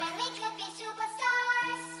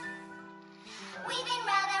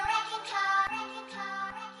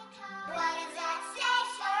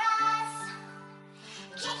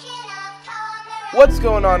What's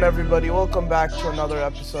going on, everybody? Welcome back to another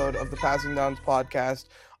episode of the Passing Downs podcast.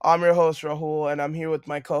 I'm your host, Rahul, and I'm here with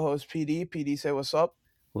my co host, PD. PD, say what's up.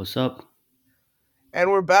 What's up?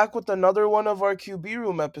 And we're back with another one of our QB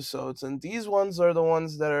Room episodes, and these ones are the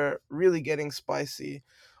ones that are really getting spicy.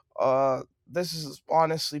 This is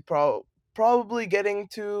honestly probably getting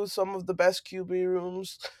to some of the best QB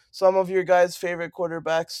rooms, some of your guys' favorite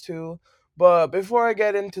quarterbacks too. But before I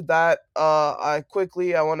get into that, I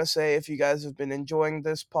want to say if you guys have been enjoying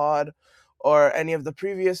this pod or any of the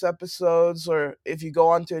previous episodes, or if you go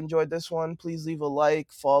on to enjoy this one, please leave a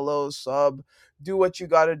like, follow, sub, do what you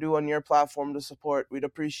got to do on your platform to support. We'd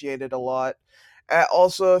appreciate it a lot.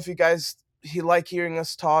 Also, if you guys like hearing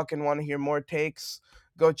us talk and want to hear more takes,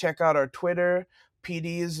 go check out our Twitter.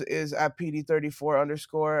 PD's is at PD34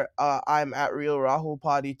 underscore. I'm at Real Rahul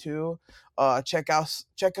Padhi too. Check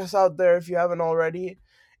us out there if you haven't already.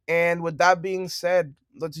 And with that being said,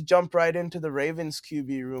 let's jump right into the Ravens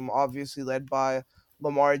QB room, obviously led by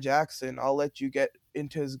Lamar Jackson. I'll let you get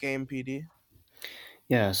into his game, PD.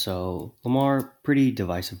 Yeah, so Lamar, pretty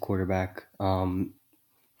divisive quarterback.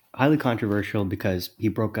 Highly controversial because he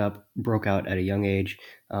broke out at a young age,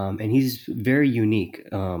 and he's very unique.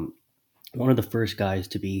 One of the first guys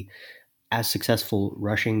to be as successful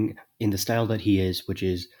rushing in the style that he is, which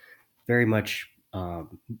is very much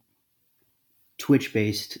twitch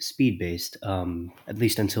based, speed based. At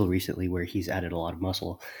least until recently, where he's added a lot of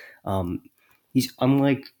muscle. Um, he's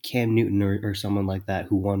unlike Cam Newton or someone like that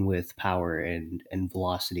who won with power and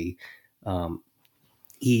velocity. Um,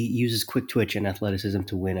 he uses quick twitch and athleticism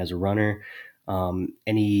to win as a runner, and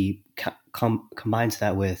he combines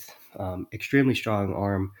that with extremely strong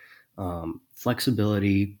arm,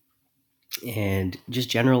 flexibility, and just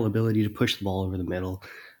general ability to push the ball over the middle.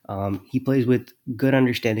 He plays with good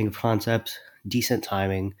understanding of concepts, decent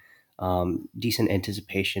timing, decent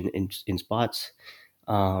anticipation in spots,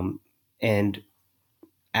 um, and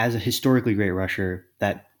as a historically great rusher,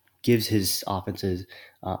 that gives his offenses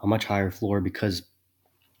a much higher floor because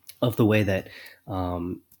of the way that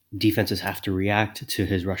defenses have to react to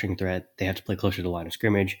his rushing threat. They have to play closer to the line of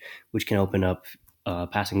scrimmage, which can open up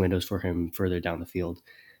passing windows for him further down the field.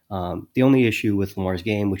 The only issue with Lamar's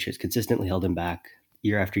game, which has consistently held him back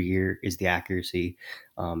year after year, is the accuracy.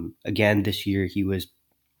 Again, this year he was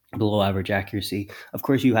below average accuracy. Of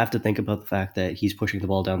course, you have to think about the fact that he's pushing the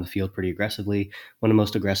ball down the field pretty aggressively, one of the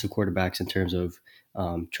most aggressive quarterbacks in terms of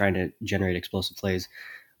trying to generate explosive plays.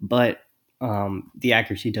 But the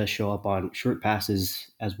accuracy does show up on short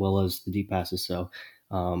passes as well as the deep passes. So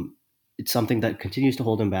it's something that continues to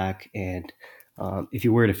hold him back. And if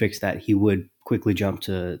you were to fix that, he would quickly jump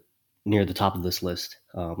to near the top of this list,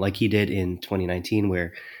 like he did in 2019,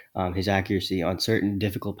 where his accuracy on certain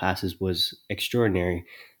difficult passes was extraordinary.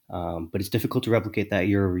 But it's difficult to replicate that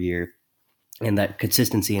year over year. And that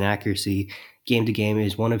consistency and accuracy game to game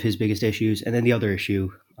is one of his biggest issues. And then the other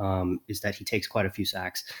issue is that he takes quite a few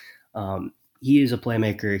sacks. He is a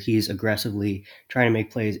playmaker. He's aggressively trying to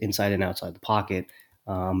make plays inside and outside the pocket.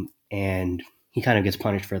 And he kind of gets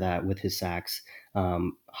punished for that with his sacks.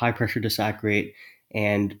 High pressure to sack rate.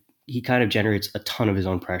 And he kind of generates a ton of his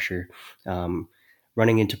own pressure,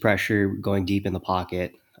 running into pressure, going deep in the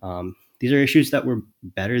pocket. These are issues that were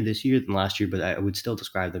better this year than last year, but I would still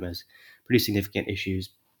describe them as pretty significant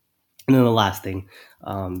issues. And then the last thing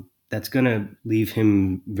that's going to leave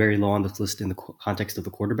him very low on this list in the context of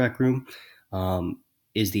the quarterback room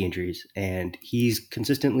is the injuries. And he's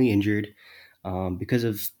consistently injured because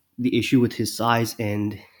of the issue with his size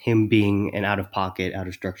and him being an out of pocket, out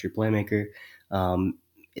of structure playmaker.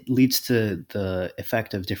 It leads to the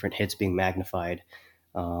effect of different hits being magnified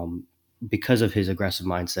because of his aggressive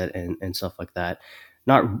mindset and stuff like that.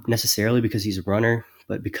 Not necessarily because he's a runner,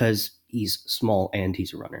 but because he's small and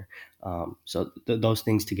he's a runner. So those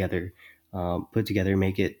things together, put together,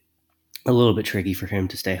 make it a little bit tricky for him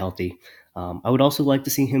to stay healthy. I would also like to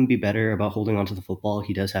see him be better about holding onto the football.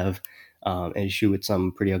 He does have an issue with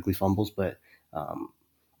some pretty ugly fumbles, but um,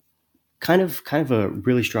 kind of a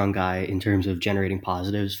really strong guy in terms of generating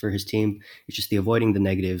positives for his team. It's just the avoiding the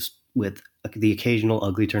negatives with the occasional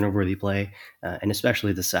ugly turnover-worthy play, and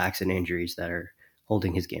especially the sacks and injuries that are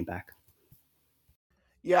holding his game back.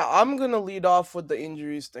 Yeah, I'm gonna lead off with the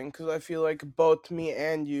injuries thing because I feel like both me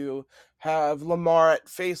and you have Lamar at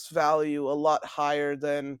face value a lot higher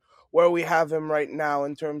than where we have him right now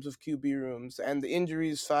in terms of QB rooms, and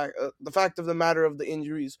the fact of the matter of the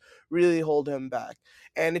injuries really hold him back,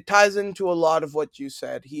 and it ties into a lot of what you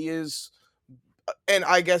said. He is, and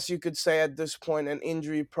I guess you could say at this point, an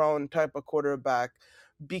injury prone type of quarterback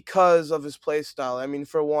because of his play style. I mean,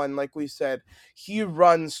 for one, like we said, he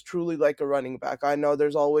runs truly like a running back. I know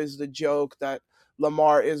there's always the joke that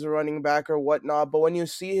Lamar is a running back or whatnot. But when you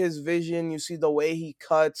see his vision, you see the way he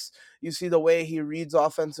cuts, you see the way he reads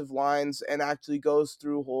offensive lines and actually goes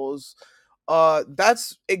through holes.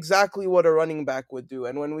 That's exactly what a running back would do.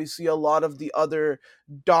 And when we see a lot of the other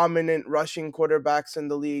dominant rushing quarterbacks in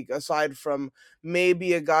the league, aside from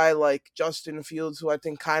maybe a guy like Justin Fields, who I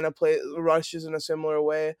think kind of play rushes in a similar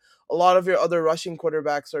way, a lot of your other rushing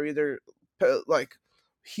quarterbacks are either like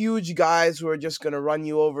huge guys who are just going to run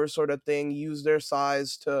you over, sort of thing, use their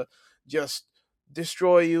size to just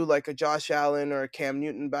destroy you, like a Josh Allen or a Cam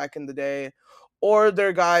Newton back in the day. Or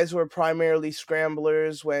they're guys who are primarily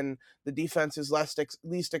scramblers. When the defense is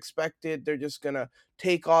least expected, they're just going to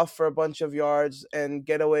take off for a bunch of yards and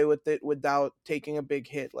get away with it without taking a big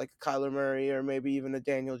hit, like a Kyler Murray or maybe even a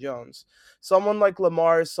Daniel Jones. Someone like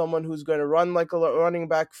Lamar is someone who's going to run like a running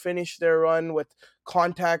back, finish their run with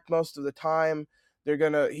contact most of the time.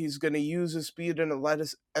 He's gonna use his speed and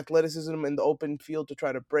athleticism in the open field to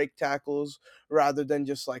try to break tackles rather than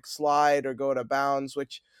just like slide or go to bounds,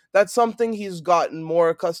 which that's something he's gotten more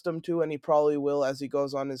accustomed to, and he probably will as he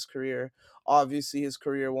goes on his career. Obviously, his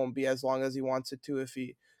career won't be as long as he wants it to if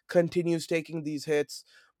he continues taking these hits.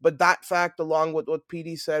 But that fact, along with what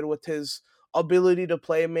PD said, with his ability to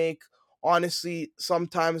play make, honestly,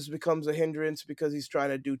 sometimes becomes a hindrance because he's trying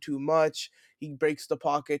to do too much. He breaks the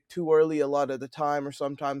pocket too early a lot of the time, or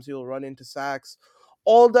sometimes he'll run into sacks.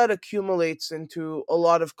 All that accumulates into a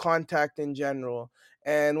lot of contact in general.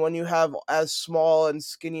 And when you have as small and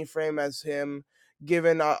skinny frame as him,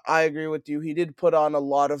 given I agree with you, he did put on a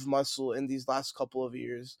lot of muscle in these last couple of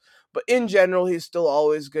years. But in general, he's still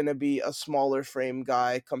always going to be a smaller frame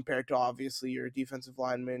guy compared to obviously your defensive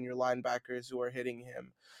linemen, your linebackers who are hitting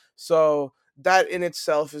him. So that in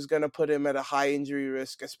itself is going to put him at a high injury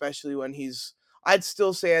risk, especially when I'd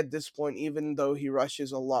still say at this point, even though he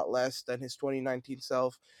rushes a lot less than his 2019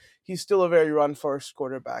 self, he's still a very run first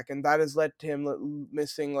quarterback. And that has led to him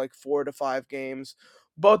missing like 4 to 5 games.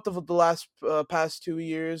 Both of the past 2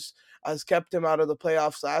 years has kept him out of the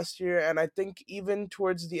playoffs last year. And I think even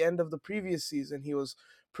towards the end of the previous season, he was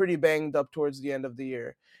pretty banged up towards the end of the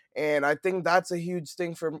year. And I think that's a huge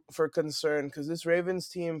thing for concern, because this Ravens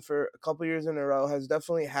team for a couple years in a row has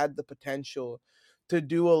definitely had the potential to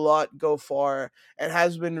do a lot, go far, and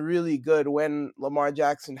has been really good when Lamar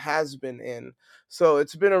Jackson has been in. So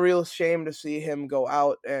it's been a real shame to see him go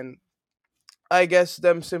out, and I guess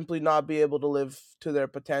them simply not be able to live to their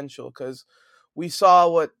potential, because we saw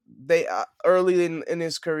what they early in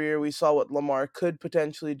his career, we saw what Lamar could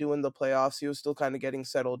potentially do in the playoffs. He was still kind of getting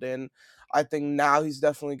settled in. I think now he's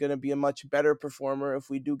definitely going to be a much better performer if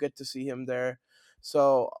we do get to see him there.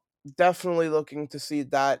 So definitely looking to see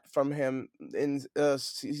that from him in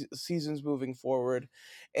seasons moving forward.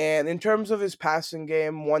 And in terms of his passing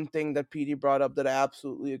game, one thing that PD brought up that I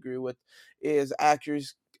absolutely agree with is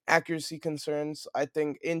accuracy concerns. I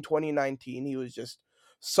think in 2019 he was just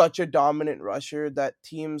such a dominant rusher that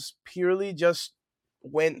teams purely just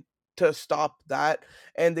went to stop that,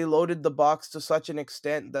 and they loaded the box to such an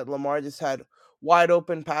extent that Lamar just had wide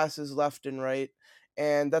open passes left and right.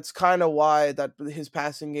 And that's kind of why that his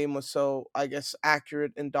passing game was so, I guess,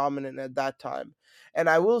 accurate and dominant at that time. And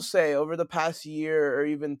I will say over the past year or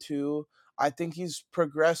even two, I think he's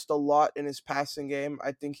progressed a lot in his passing game.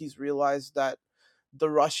 I think he's realized that the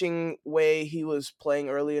rushing way he was playing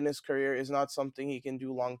early in his career is not something he can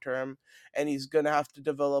do long term, and he's going to have to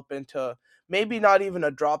develop into maybe not even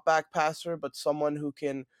a drop back passer, but someone who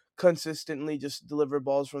can consistently just deliver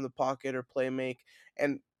balls from the pocket or play make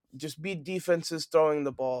and just beat defenses throwing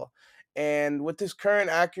the ball. And with his current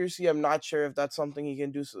accuracy, I'm not sure if that's something he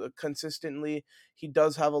can do consistently. He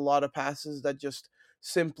does have a lot of passes that just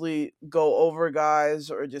simply go over guys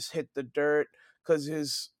or just hit the dirt, because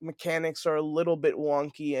his mechanics are a little bit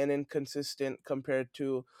wonky and inconsistent compared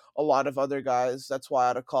to a lot of other guys. That's why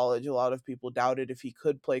out of college, a lot of people doubted if he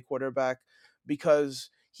could play quarterback, because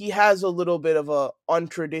he has a little bit of a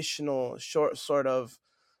untraditional short sort of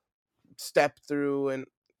step through and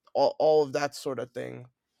all of that sort of thing.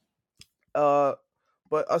 Uh,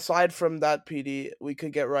 but aside from that, PD, we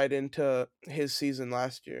could get right into his season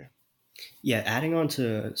last year. Yeah, adding on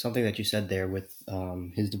to something that you said there with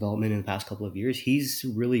his development in the past couple of years, he's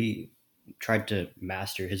really tried to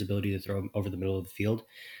master his ability to throw over the middle of the field.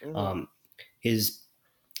 Hmm. Um, his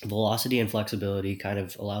velocity and flexibility kind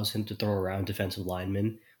of allows him to throw around defensive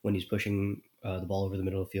linemen when he's pushing the ball over the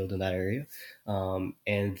middle of the field in that area.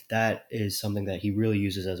 And that is something that he really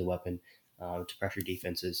uses as a weapon to pressure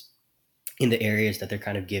defenses in the areas that they're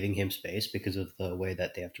kind of giving him space because of the way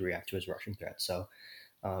that they have to react to his rushing threat. So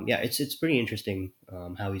yeah, it's pretty interesting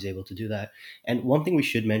how he's able to do that. And one thing we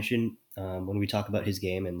should mention when we talk about his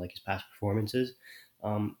game and like his past performances.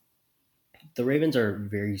 Um, the Ravens are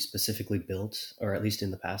very specifically built, or at least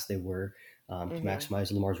in the past they were, to Hmm.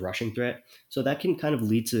 maximize Lamar's rushing threat. So that can kind of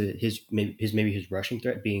lead to his rushing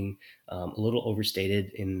threat being a little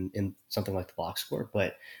overstated in something like the box score,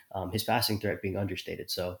 but his passing threat being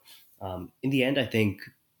understated. So in the end, I think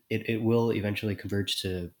it will eventually converge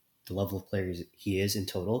to the level of players he is in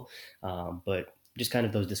total, but just kind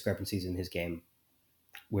of those discrepancies in his game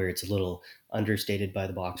where it's a little understated by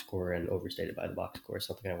the box score and overstated by the box score is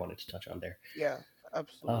something I wanted to touch on there. Yeah,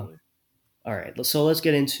 Uh, absolutely. all right, so let's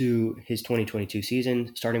get into his 2022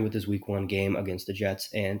 season, starting with his Week 1 game against the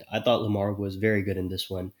Jets. And I thought Lamar was very good in this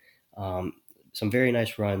one. Um, some very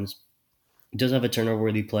nice runs. He does have a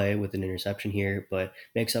turnover-worthy play with an interception here, but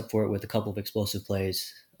makes up for it with a couple of explosive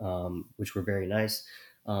plays, which were very nice.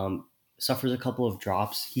 Um, Suffers a couple of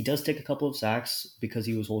drops. He does take a couple of sacks because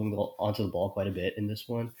he was holding onto the ball quite a bit in this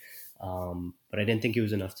one. But I didn't think it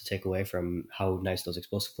was enough to take away from how nice those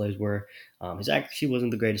explosive plays were. His accuracy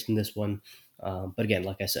wasn't the greatest in this one. But again,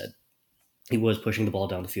 like I said, he was pushing the ball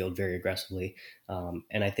down the field very aggressively.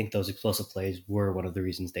 And I think those explosive plays were one of the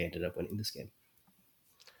reasons they ended up winning this game.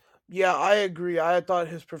 Yeah, I agree. I thought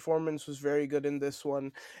his performance was very good in this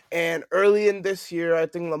one. And early in this year, I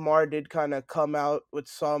think Lamar did kind of come out with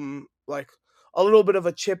some, like, a little bit of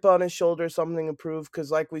a chip on his shoulder, something improved. Because,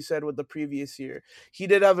 like we said with the previous year, he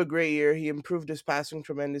did have a great year. He improved his passing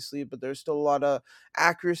tremendously, but there's still a lot of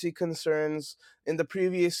accuracy concerns. In the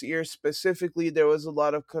previous year specifically, there was a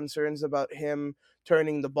lot of concerns about him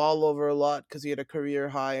turning the ball over a lot because he had a career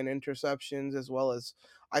high in interceptions as well as,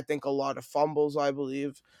 I think, a lot of fumbles, I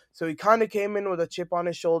believe. So he kind of came in with a chip on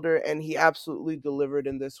his shoulder, and he absolutely delivered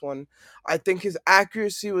in this one. I think his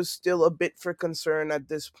accuracy was still a bit for concern at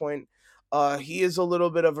this point. He is a little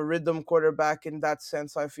bit of a rhythm quarterback in that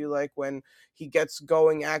sense, I feel like, when he gets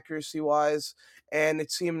going accuracy wise. And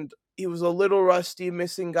it seemed he was a little rusty,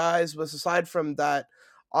 missing guys. But aside from that,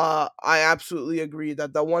 I absolutely agree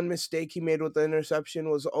that the one mistake he made with the interception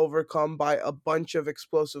was overcome by a bunch of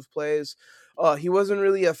explosive plays. He wasn't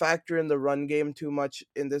really a factor in the run game too much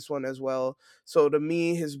in this one as well. So to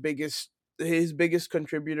me, his biggest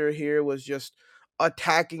contributor here was just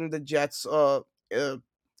attacking the Jets. Uh,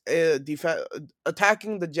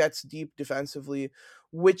 Attacking the Jets deep defensively,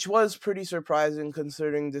 which was pretty surprising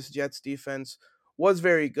considering this Jets defense was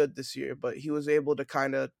very good this year. But he was able to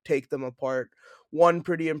kind of take them apart. One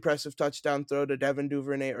pretty impressive touchdown throw to Devin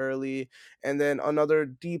Duvernay early, and then another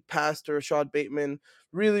deep pass to Rashad Bateman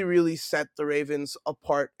really, really set the Ravens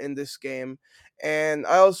apart in this game. And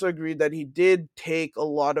I also agree that he did take a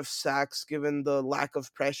lot of sacks given the lack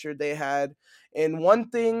of pressure they had. And one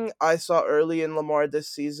thing I saw early in Lamar this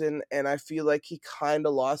season, and I feel like he kind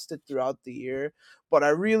of lost it throughout the year, but I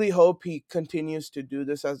really hope he continues to do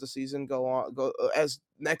this as the season as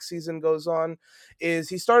next season goes on, is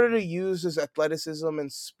he started to use his athleticism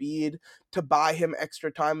and speed to buy him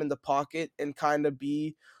extra time in the pocket and kind of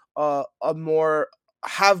be a more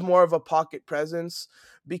have more of a pocket presence,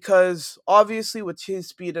 because obviously with his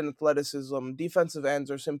speed and athleticism, defensive ends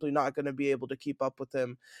are simply not going to be able to keep up with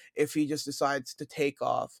him if he just decides to take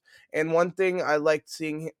off. And one thing I liked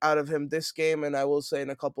seeing out of him this game, and I will say in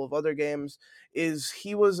a couple of other games, is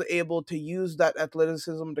he was able to use that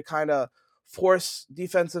athleticism to kind of force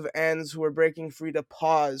defensive ends who are breaking free to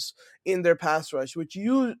pause in their pass rush, which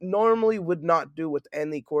you normally would not do with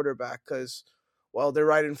any quarterback because, well, they're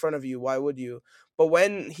right in front of you. Why would you? But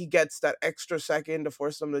when he gets that extra second to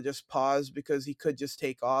force them to just pause because he could just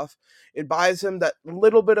take off, it buys him that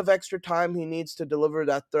little bit of extra time he needs to deliver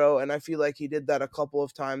that throw. And I feel like he did that a couple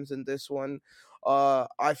of times in this one.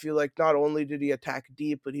 I feel like not only did he attack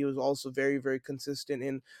deep, but he was also very, very consistent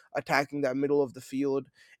in attacking that middle of the field.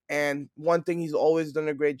 And one thing he's always done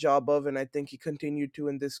a great job of, and I think he continued to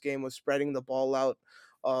in this game, was spreading the ball out.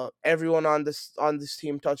 Everyone on this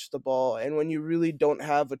team touched the ball, and when you really don't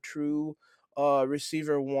have a true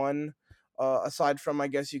receiver one, aside from, I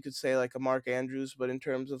guess you could say, like a Mark Andrews, but in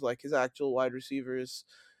terms of like his actual wide receivers,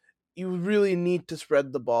 you really need to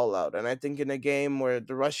spread the ball out. And I think in a game where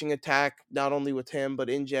the rushing attack, not only with him but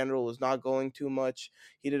in general, was not going too much,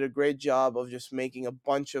 he did a great job of just making a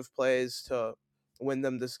bunch of plays to win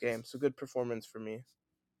them this game. So good performance for me.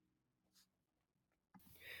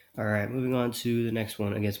 All right, moving on to the next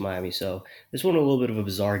one against Miami. So this one a little bit of a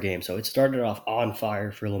bizarre game. So it started off on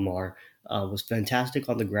fire for Lamar. Was fantastic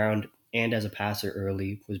on the ground and as a passer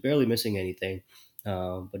early. Was barely missing anything.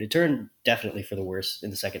 But it turned definitely for the worse in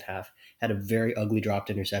the second half. Had a very ugly dropped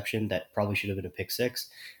interception that probably should have been a pick six.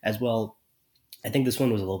 As well, I think this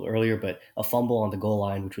one was a little earlier, but a fumble on the goal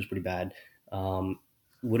line, which was pretty bad,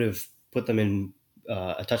 would have put them in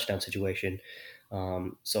a touchdown situation.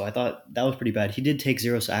 So I thought that was pretty bad. He did take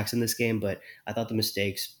 0 sacks in this game, but I thought the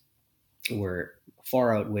mistakes were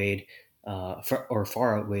far outweighed,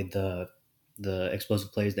 far outweighed the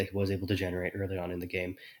explosive plays that he was able to generate early on in the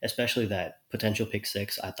game. Especially that potential pick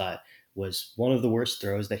six, I thought was one of the worst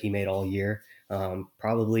throws that he made all year.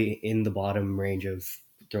 Probably in the bottom range of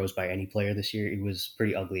throws by any player this year. It was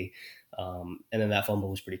pretty ugly, and then that fumble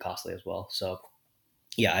was pretty costly as well. So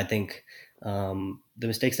yeah, I think the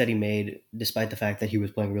mistakes that he made, despite the fact that he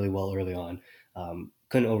was playing really well early on,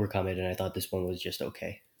 couldn't overcome it, and I thought this one was just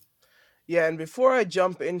okay. Yeah, and before I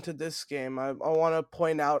jump into this game, I want to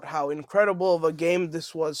point out how incredible of a game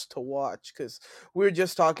this was to watch because we were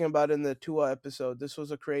just talking about in the Tua episode. This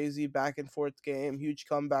was a crazy back and forth game, huge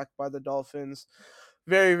comeback by the Dolphins.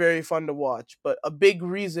 Very, very fun to watch. But a big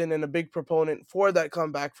reason and a big proponent for that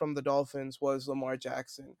comeback from the Dolphins was Lamar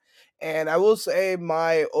Jackson. And I will say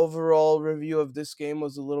my overall review of this game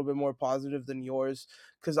was a little bit more positive than yours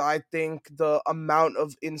because I think the amount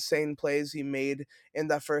of insane plays he made in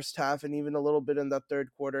that first half and even a little bit in that third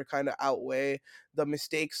quarter kind of outweigh the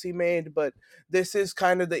mistakes he made. But this is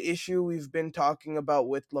kind of the issue we've been talking about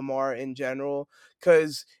with Lamar in general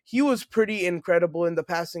because he was pretty incredible in the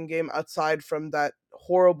passing game outside from that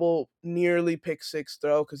horrible nearly pick six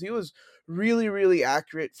throw because he was really, really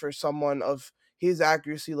accurate for someone of his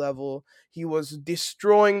accuracy level. He was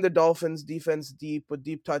destroying the Dolphins defense deep with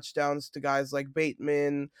deep touchdowns to guys like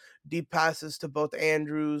Bateman, deep passes to both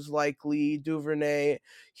Andrews, Likely, Duvernay.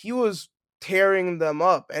 He was tearing them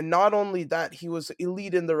up. And not only that, he was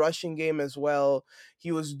elite in the rushing game as well.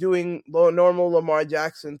 He was doing normal Lamar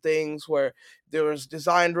Jackson things where there was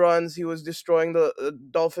designed runs he was destroying the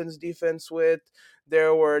Dolphins defense with.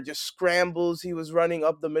 There were just scrambles he was running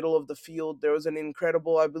up the middle of the field. There was an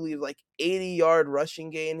incredible, I believe, like 80-yard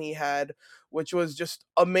rushing gain he had, which was just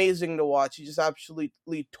amazing to watch. He just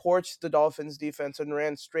absolutely torched the Dolphins defense and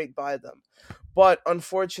ran straight by them. But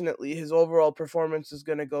unfortunately, his overall performance is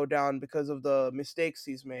going to go down because of the mistakes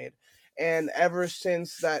he's made. And ever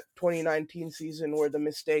since that 2019 season where the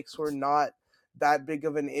mistakes were not that big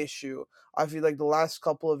of an issue, I feel like the last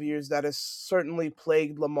couple of years that has certainly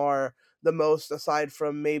plagued Lamar the most, aside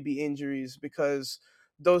from maybe injuries, because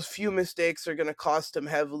those few mistakes are going to cost him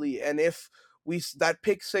heavily. And if that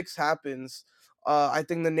pick six happens, I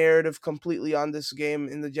think the narrative completely on this game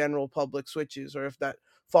in the general public switches. Or if that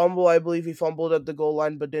fumble, I believe he fumbled at the goal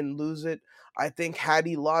line but didn't lose it. I think had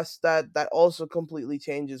he lost that, that also completely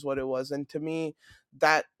changes what it was. And to me,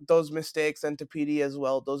 that those mistakes, and to PD as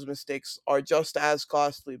well, those mistakes are just as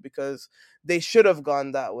costly because they should have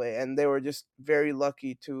gone that way, and they were just very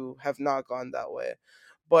lucky to have not gone that way.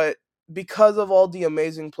 But because of all the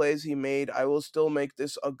amazing plays he made, I will still make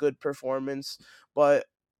this a good performance. But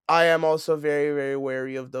I am also very, very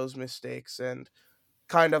wary of those mistakes and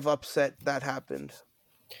kind of upset that happened.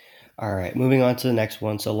 All right, moving on to the next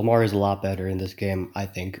one. So Lamar is a lot better in this game, I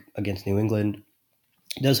think, against New England.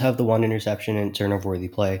 He does have the one interception and turnover worthy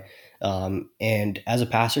play. And as a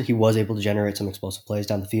passer, he was able to generate some explosive plays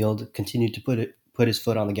down the field, continued to put his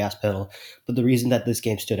foot on the gas pedal. But the reason that this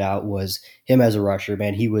game stood out was him as a rusher,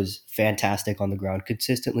 man. He was fantastic on the ground,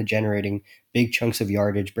 consistently generating big chunks of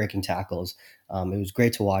yardage, breaking tackles. It was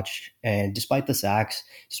great to watch. And despite the sacks,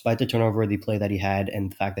 despite the turnover worthy play that he had,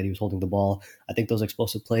 and the fact that he was holding the ball, I think those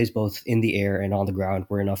explosive plays, both in the air and on the ground,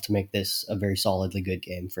 were enough to make this a very solidly good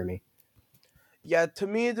game for me. Yeah, to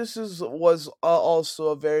me, this is was also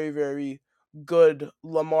a very, very good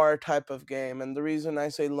Lamar type of game. And the reason I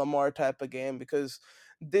say Lamar type of game because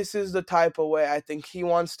this is the type of way I think he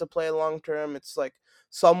wants to play long term. It's like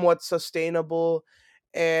somewhat sustainable,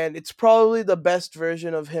 and it's probably the best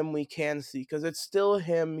version of him we can see because it's still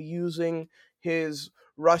him using his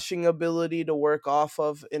rushing ability to work off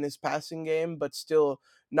of in his passing game, but still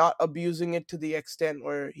not abusing it to the extent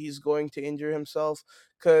where he's going to injure himself.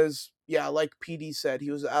 Because, yeah, like PD said,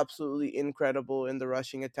 he was absolutely incredible in the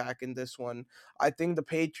rushing attack in this one. I think the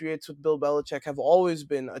Patriots with Bill Belichick have always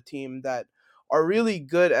been a team that are really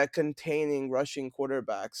good at containing rushing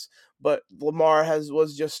quarterbacks, but Lamar has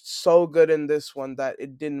was just so good in this one that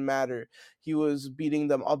it didn't matter. He was beating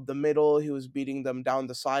them up the middle, he was beating them down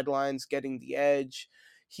the sidelines, getting the edge.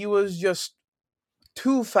 He was just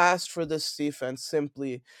too fast for this defense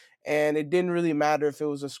simply, and it didn't really matter if it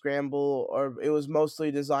was a scramble or it was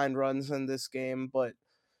mostly designed runs in this game, but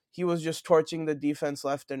he was just torching the defense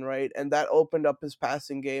left and right, and that opened up his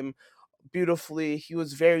passing game beautifully. He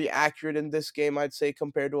was very accurate in this game, I'd say,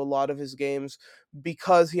 compared to a lot of his games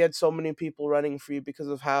because he had so many people running free because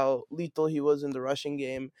of how lethal he was in the rushing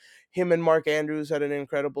game. Him and Mark Andrews had an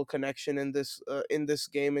incredible connection in this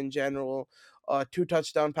game in general. two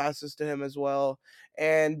touchdown passes to him as well.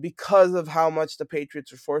 And because of how much the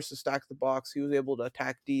Patriots were forced to stack the box, he was able to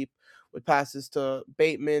attack deep with passes to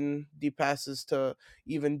Bateman, deep passes to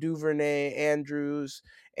even Duvernay, Andrews,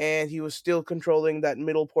 and he was still controlling that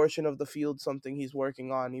middle portion of the field, something he's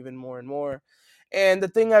working on even more and more. And the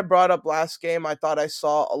thing I brought up last game, I thought I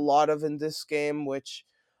saw a lot of in this game, which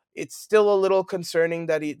it's still a little concerning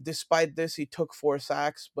that despite this, he took 4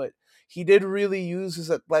 sacks, but he did really use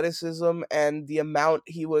his athleticism and the amount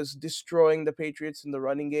he was destroying the Patriots in the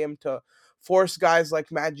running game to force guys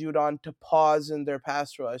like Matt Judon to pause in their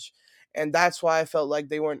pass rush. And that's why I felt like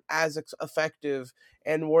they weren't as effective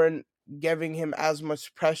and weren't giving him as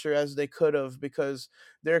much pressure as they could have, because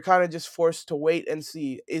they're kind of just forced to wait and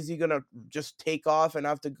see, is he going to just take off and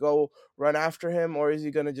have to go run after him, or is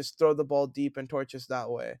he going to just throw the ball deep and torch us that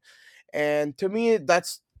way? And to me,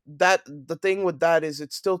 the thing with that is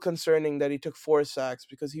it's still concerning that he took 4 sacks,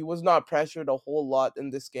 because he was not pressured a whole lot in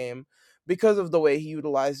this game because of the way he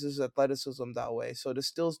utilizes athleticism that way. So to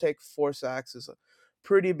still take 4 sacks is a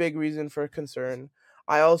pretty big reason for concern.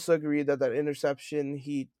 I also agree that that interception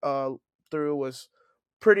he threw was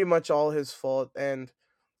pretty much all his fault, and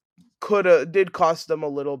coulda did cost them a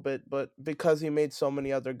little bit, but because he made so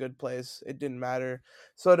many other good plays, it didn't matter.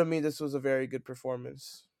 So to me, this was a very good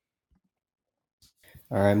performance.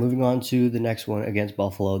 All right, moving on to the next one against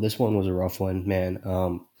Buffalo. This one was a rough one, man.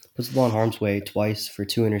 Puts the ball in harm's way twice for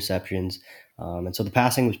 2 interceptions, and so the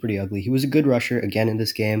passing was pretty ugly. He was a good rusher again in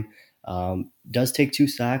this game. Does take 2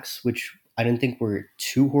 sacks, which I didn't think were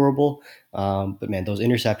too horrible. But man, those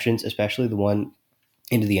interceptions, especially the one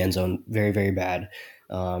into the end zone, very very bad.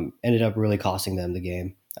 Ended up really costing them the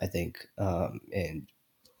game, I think. And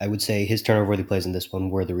I would say his turnover worthy plays in this one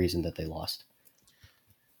were the reason that they lost.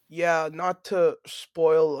 Yeah, not to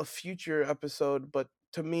spoil a future episode, but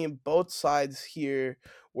to me, both sides here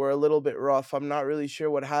were a little bit rough. I'm not really sure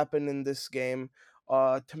what happened in this game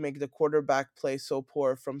to make the quarterback play so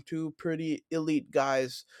poor from two pretty elite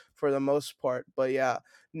guys for the most part. But yeah,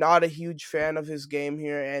 not a huge fan of his game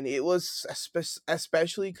here. And it was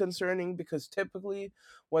especially concerning because typically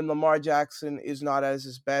when Lamar Jackson is not at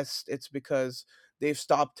his best, it's because they've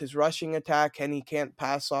stopped his rushing attack and he can't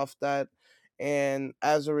pass off that, and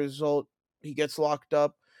as a result, he gets locked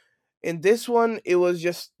up. In this one, it was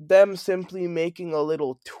just them simply making a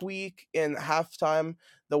little tweak in halftime,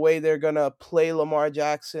 the way they're going to play Lamar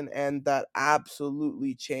Jackson, and that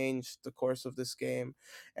absolutely changed the course of this game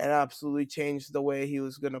and absolutely changed the way he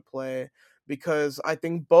was going to play. Because I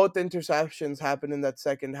think both interceptions happened in that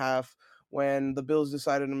second half when the Bills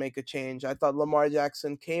decided to make a change. I thought Lamar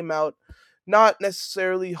Jackson came out not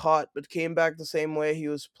necessarily hot, but came back the same way he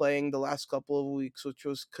was playing the last couple of weeks, which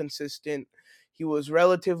was consistent. He was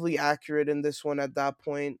relatively accurate in this one at that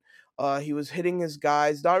point. He was hitting his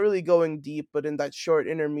guys, not really going deep, but in that short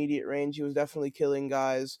intermediate range, he was definitely killing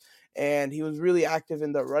guys. And he was really active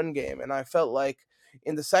in the run game. And I felt like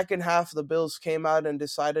in the second half, the Bills came out and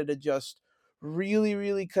decided to just really,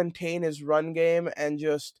 really contain his run game and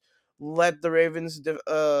just let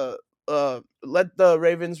the let the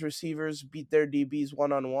Ravens receivers beat their DBs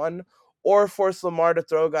one on one, or force Lamar to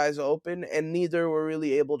throw guys open, and neither were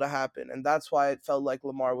really able to happen. And that's why it felt like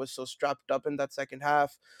Lamar was so strapped up in that second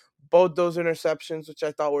half. Both those interceptions, which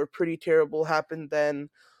I thought were pretty terrible, happened then.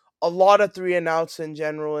 A lot of three and outs in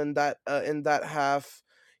general in that half.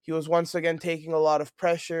 He was once again taking a lot of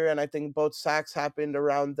pressure, and I think both sacks happened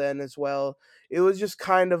around then as well. It was just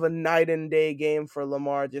kind of a night and day game for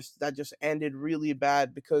Lamar. Just ended really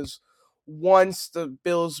bad because once the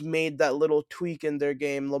Bills made that little tweak in their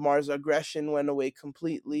game, Lamar's aggression went away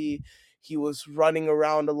completely. He was running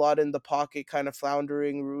around a lot in the pocket, kind of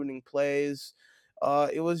floundering, ruining plays.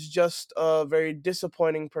 It was just a very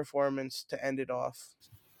disappointing performance to end it off.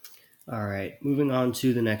 All right, moving on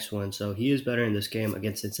to the next one. So he is better in this game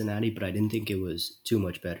against Cincinnati, but I didn't think it was too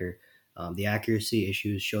much better. The accuracy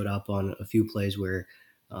issues showed up on a few plays where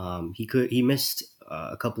he missed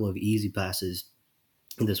a couple of easy passes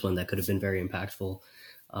in this one that could have been very impactful.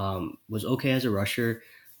 Was okay as a rusher.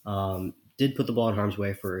 Did put the ball in harm's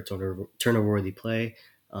way for a turnover worthy play,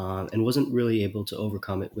 and wasn't really able to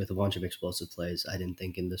overcome it with a bunch of explosive plays. I didn't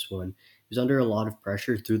think in this one. He was under a lot of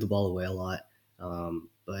pressure, threw the ball away a lot.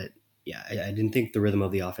 But yeah, I didn't think the rhythm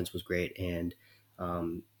of the offense was great, and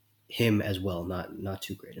um, him as well, not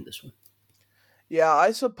too great in this one. Yeah,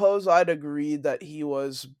 I suppose I'd agree that he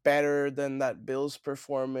was better than that Bills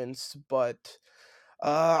performance, but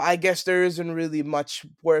I guess there isn't really much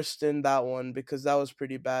worse than that one because that was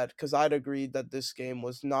pretty bad. Because I'd agree that this game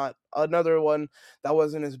was not another one that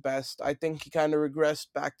wasn't his best. I think he kind of regressed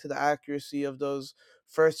back to the accuracy of those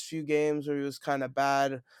first few games where he was kind of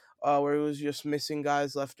bad. where he was just missing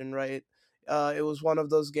guys left and right. It was one of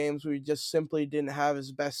those games where he just simply didn't have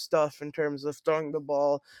his best stuff in terms of throwing the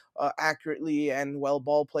ball accurately and well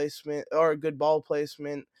ball placement or good ball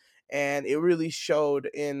placement, and it really showed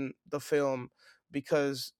in the film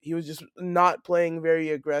because he was just not playing very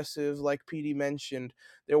aggressive, like PD mentioned.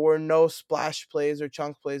 There were no splash plays or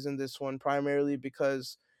chunk plays in this one, primarily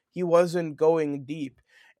because he wasn't going deep.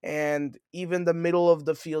 And even the middle of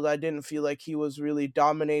the field, I didn't feel like he was really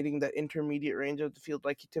dominating the intermediate range of the field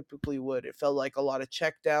like he typically would. It felt like a lot of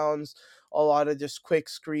checkdowns, a lot of just quick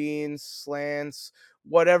screens, slants,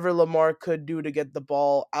 whatever Lamar could do to get the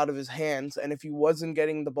ball out of his hands. And if he wasn't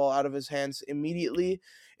getting the ball out of his hands immediately,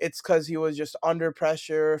 it's because he was just under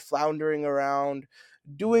pressure, floundering around.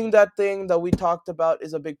 Doing that thing that we talked about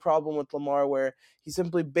is a big problem with Lamar, where he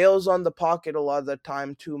simply bails on the pocket a lot of the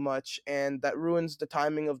time too much, and that ruins the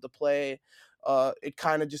timing of the play. It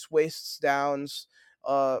kind of just wastes downs.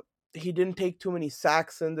 He didn't take too many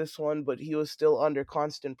sacks in this one, but he was still under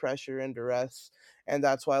constant pressure and duress, and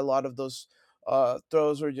that's why a lot of those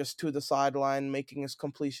throws were just to the sideline, making his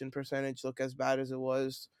completion percentage look as bad as it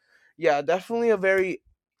was. Yeah, definitely a very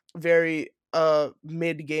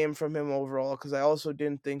mid game from him overall, because I also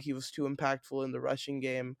didn't think he was too impactful in the rushing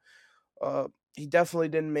game. uh, he definitely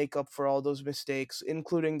didn't make up for all those mistakes,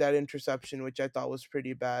 including that interception, which I thought was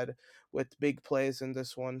pretty bad with big plays in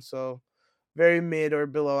this one. So, very mid or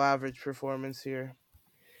below average performance here.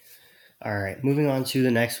 All right, moving on to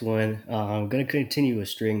the next one. I'm going to continue a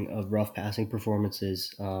string of rough passing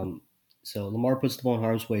performances. So Lamar puts the ball in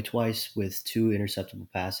harm's way twice with two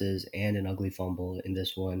interceptable passes and an ugly fumble in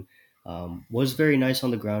this one. Was very nice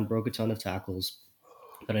on the ground, broke a ton of tackles,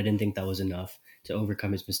 but I didn't think that was enough to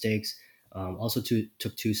overcome his mistakes. Also,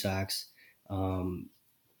 took two sacks. Um,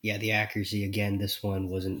 yeah, the accuracy again. This one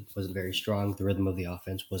wasn't very strong. The rhythm of the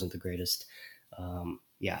offense wasn't the greatest.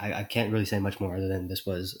 Yeah, I can't really say much more other than this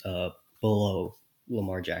was below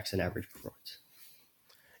Lamar Jackson average performance.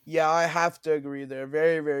 Yeah, I have to agree there.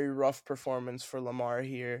 Very, very rough performance for Lamar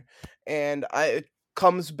here. And it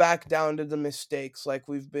comes back down to the mistakes, like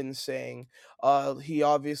we've been saying. He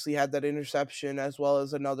obviously had that interception as well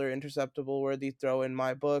as another interceptable worthy throw in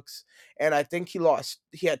my books. And I think he lost.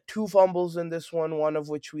 He had two fumbles in this one of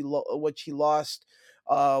which which he lost,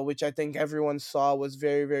 which I think everyone saw was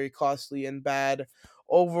very, very costly and bad.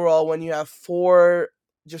 Overall, when you have four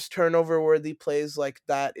just turnover worthy plays like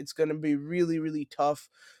that, it's going to be really, really tough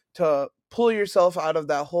to pull yourself out of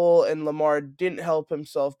that hole. And Lamar didn't help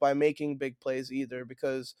himself by making big plays either,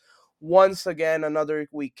 because once again another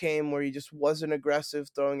week came where he just wasn't aggressive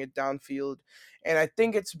throwing it downfield. And I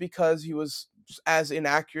think it's because he was just as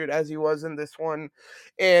inaccurate as he was in this one.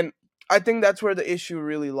 And I think that's where the issue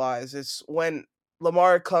really lies. It's when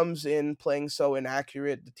Lamar comes in playing so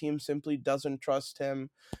inaccurate, the team simply doesn't trust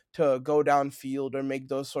him to go downfield or make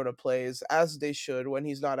those sort of plays as they should when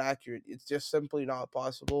he's not accurate. It's just simply not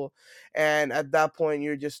possible. And at that point,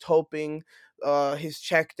 you're just hoping his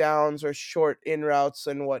checkdowns or short in routes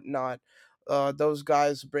and whatnot. Those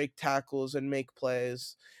guys break tackles and make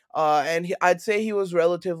plays. I'd say he was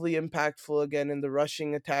relatively impactful again in the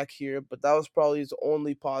rushing attack here, but that was probably his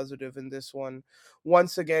only positive in this one.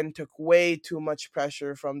 Once again, took way too much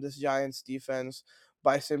pressure from this Giants defense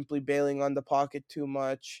by simply bailing on the pocket too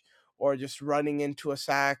much or just running into a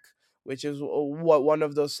sack, which is what one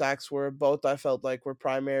of those sacks were. Both I felt like were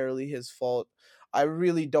primarily his fault. I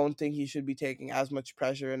really don't think he should be taking as much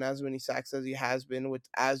pressure and as many sacks as he has been with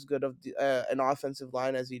as good of an offensive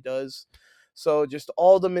line as he does. So just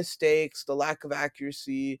all the mistakes, the lack of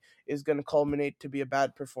accuracy is going to culminate to be a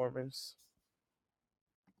bad performance.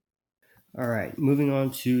 All right, moving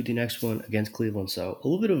on to the next one against Cleveland. So a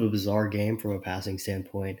little bit of a bizarre game from a passing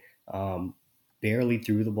standpoint. Barely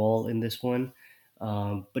threw the ball in this one,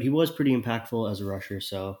 but he was pretty impactful as a rusher.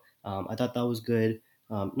 So I thought that was good.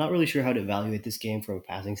 Not really sure how to evaluate this game from a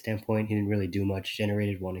passing standpoint. He didn't really do much.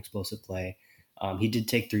 Generated one explosive play. He did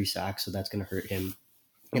take three sacks, so that's going to hurt him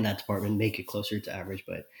in that department, make it closer to average.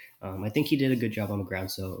 But I think he did a good job on the ground.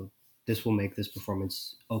 So this will make this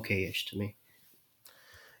performance okay-ish to me.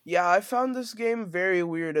 Yeah, I found this game very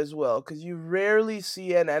weird as well because you rarely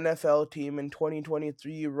see an NFL team in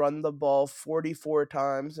 2023 run the ball 44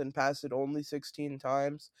 times and pass it only 16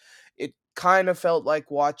 times. It kind of felt like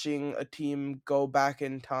watching a team go back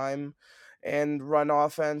in time and run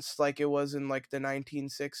offense like it was in like the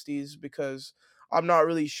 1960s, because I'm not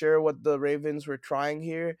really sure what the Ravens were trying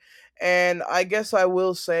here. And I guess I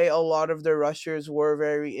will say a lot of their rushers were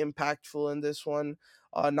very impactful in this one.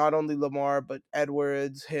 Not only Lamar but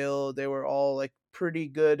Edwards, Hill, they were all like pretty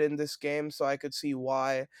good in this game, so I could see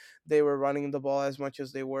why they were running the ball as much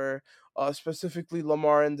as they were. Specifically,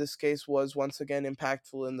 Lamar in this case was once again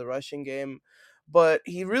impactful in the rushing game, but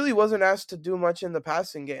he really wasn't asked to do much in the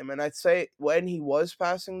passing game. And I'd say when he was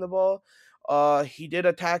passing the ball, he did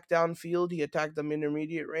attack downfield. He attacked the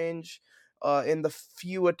intermediate range. In the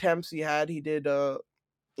few attempts he had, he did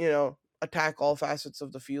attack all facets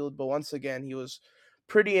of the field. But once again, he was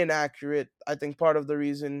pretty inaccurate. I think part of the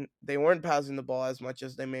reason they weren't passing the ball as much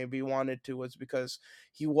as they maybe wanted to was because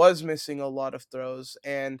he was missing a lot of throws.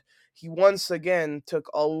 And he once again took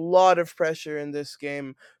a lot of pressure in this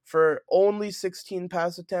game. For only 16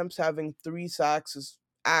 pass attempts, having 3 sacks is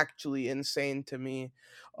actually insane to me.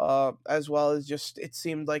 As well as just it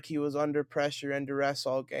seemed like he was under pressure and duress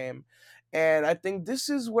all game. And I think this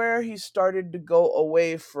is where he started to go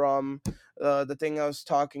away from the thing I was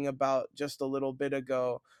talking about just a little bit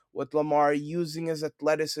ago, with Lamar using his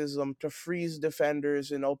athleticism to freeze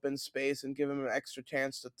defenders in open space and give him an extra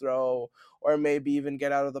chance to throw, or maybe even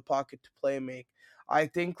get out of the pocket to play make. I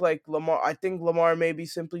think Lamar maybe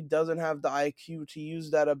simply doesn't have the IQ to use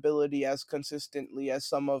that ability as consistently as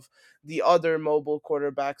some of the other mobile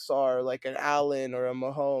quarterbacks are, like an Allen or a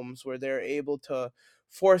Mahomes, where they're able to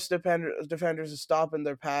force defenders to stop in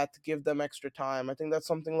their path, to give them extra time. I think that's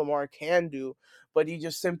something Lamar can do, but he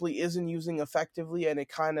just simply isn't using effectively, and it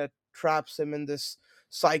kind of traps him in this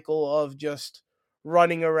cycle of just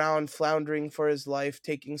running around, floundering for his life,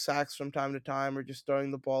 taking sacks from time to time, or just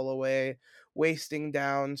throwing the ball away, wasting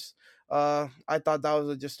downs. I thought that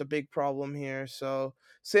was just a big problem here. So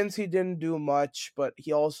since he didn't do much, but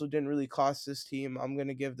he also didn't really cost his team, I'm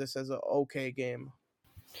gonna give this as a okay game.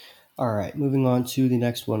 All right, moving on to the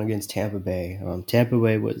next one against Tampa Bay. Tampa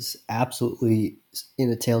Bay was absolutely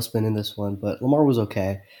in a tailspin in this one, but Lamar was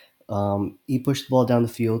okay. He pushed the ball down the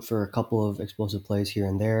field for a couple of explosive plays here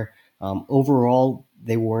and there. Overall,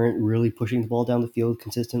 they weren't really pushing the ball down the field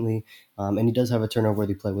consistently, and he does have a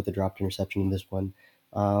turnover-worthy play with a dropped interception in this one.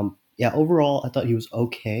 Yeah, overall, I thought he was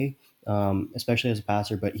okay, especially as a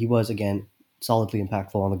passer, but he was, again, solidly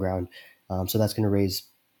impactful on the ground. So that's going to raise,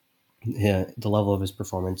 yeah, the level of his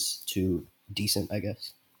performance to decent, I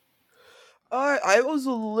guess. I was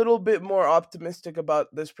a little bit more optimistic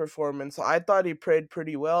about this performance. I thought he played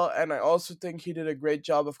pretty well, and I also think he did a great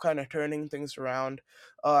job of kind of turning things around.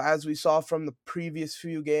 As we saw from the previous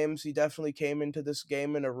few games, he definitely came into this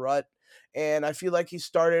game in a rut, and I feel like he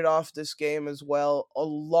started off this game as well. A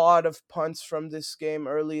lot of punts from this game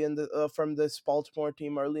early in the from this Baltimore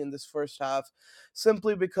team early in this first half,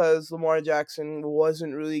 simply because Lamar Jackson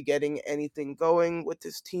wasn't really getting anything going with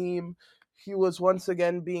his team. He was once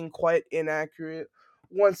again being quite inaccurate,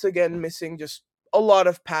 once again missing just a lot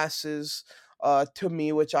of passes to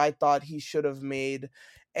me, which I thought he should have made.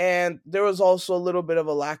 And there was also a little bit of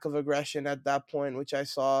a lack of aggression at that point, which I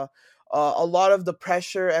saw. A lot of the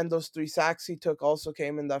pressure and those 3 sacks he took also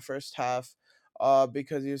came in that first half,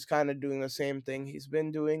 because he was kind of doing the same thing he's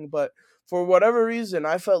been doing. But for whatever reason,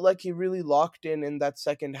 I felt like he really locked in that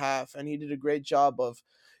second half, and he did a great job of,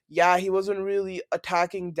 yeah, he wasn't really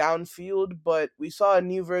attacking downfield, but we saw a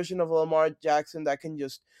new version of Lamar Jackson that can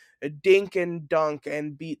just dink and dunk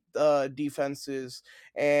and beat defenses.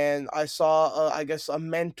 And I saw, I guess, a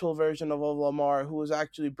mental version of a Lamar who was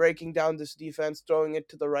actually breaking down this defense, throwing it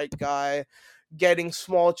to the right guy, getting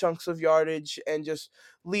small chunks of yardage, and just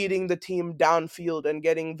leading the team downfield and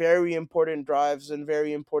getting very important drives and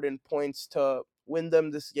very important points to win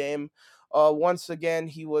them this game. Once again,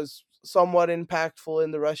 he was somewhat impactful in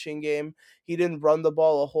the rushing game. He didn't run the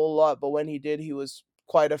ball a whole lot, but when he did, he was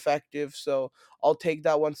quite effective. So I'll take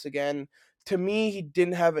that once again. To me, he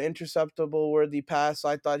didn't have an interceptable worthy pass.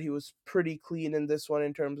 I thought he was pretty clean in this one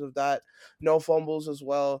in terms of that. No fumbles as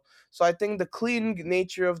well. So I think the clean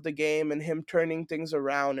nature of the game and him turning things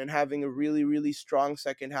around and having a really, really strong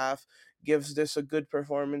second half gives this a good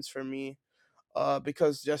performance for me.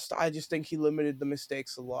 Because just I just think he limited the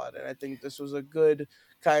mistakes a lot, and I think this was a good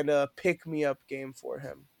kind of pick me up game for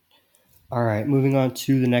him. All right, moving on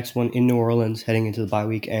to the next one in New Orleans, heading into the bye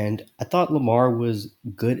week. And I thought Lamar was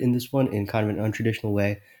good in this one in kind of an untraditional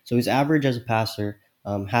way. So he's average as a passer,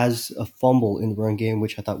 has a fumble in the run game,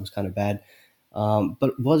 which I thought was kind of bad,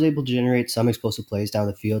 but was able to generate some explosive plays down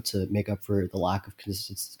the field to make up for the lack of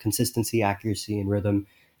consistency, accuracy, and rhythm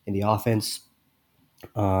in the offense.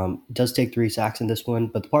 Does take 3 sacks in this one,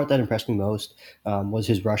 but the part that impressed me most was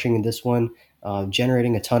his rushing in this one,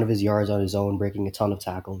 generating a ton of his yards on his own, breaking a ton of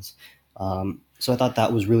tackles. So I thought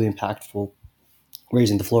that was really impactful,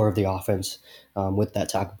 raising the floor of the offense with that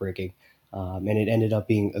tackle breaking, and it ended up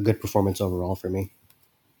being a good performance overall for me.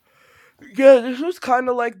 Yeah, this was kind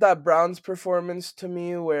of like that Browns performance to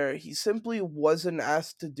me, where he simply wasn't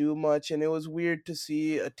asked to do much, and it was weird to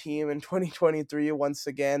see a team in 2023 once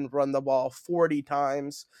again run the ball 40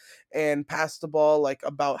 times and pass the ball like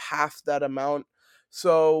about half that amount.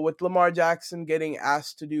 So, with Lamar Jackson getting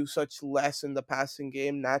asked to do such less in the passing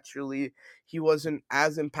game, naturally, he wasn't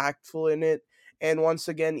as impactful in it. And once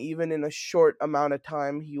again, even in a short amount of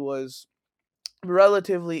time, he was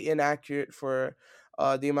relatively inaccurate for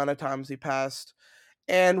the amount of times he passed,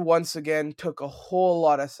 and once again took a whole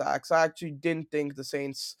lot of sacks. I actually didn't think the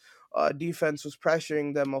Saints defense was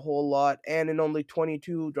pressuring them a whole lot, and in only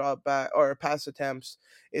 22 drop back or pass attempts,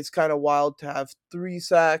 it's kind of wild to have 3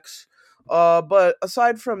 sacks. But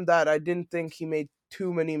aside from that, I didn't think he made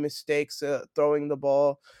too many mistakes throwing the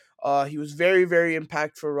ball. He was very, very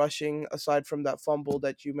impactful rushing, aside from that fumble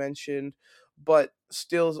that you mentioned, but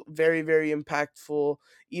still very, very impactful.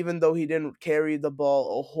 Even though he didn't carry the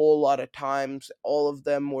ball a whole lot of times, all of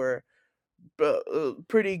them were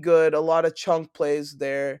pretty good. A lot of chunk plays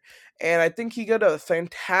there, and I think he did a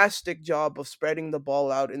fantastic job of spreading the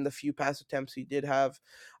ball out in the few pass attempts he did have.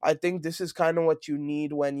 I think this is kind of what you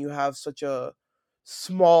need when you have such a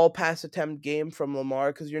small pass attempt game from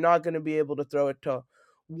Lamar, because you're not going to be able to throw it to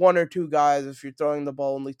one or two guys if you're throwing the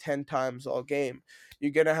ball only 10 times all game.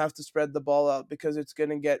 You're going to have to spread the ball out because it's going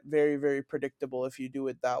to get very, very predictable if you do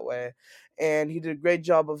it that way, and he did a great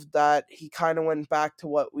job of that. He kind of went back to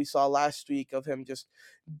what we saw last week of him just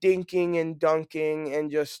dinking and dunking and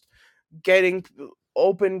just getting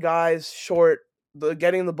open guys short,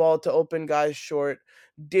 getting the ball to open guys short.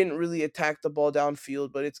 Didn't really attack the ball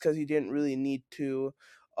downfield, but it's because he didn't really need to.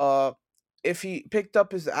 Uh, if he picked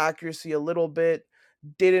up his accuracy a little bit,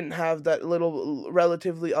 didn't have that little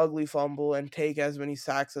relatively ugly fumble and take as many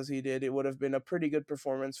sacks as he did, it would have been a pretty good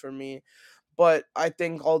performance for me. But I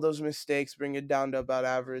think all those mistakes bring it down to about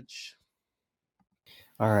average.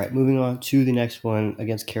 All right, moving on to the next one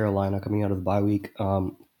against Carolina coming out of the bye week.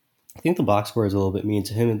 I think the box score is a little bit mean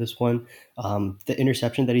to him in this one. The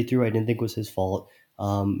interception that he threw, I didn't think was his fault.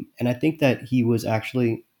 And I think that he was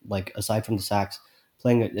actually, like, aside from the sacks,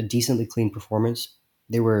 playing a decently clean performance.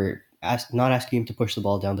 They were not asking him to push the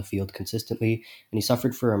ball down the field consistently, and he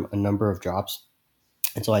suffered from a number of drops.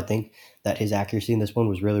 And so I think that his accuracy in this one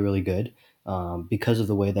was really, really good because of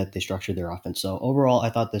the way that they structured their offense. So overall, I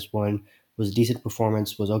thought this one was a decent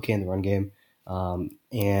performance, was okay in the run game.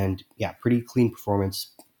 And yeah, pretty clean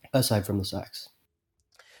performance aside from the sacks.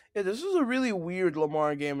 Yeah, this was a really weird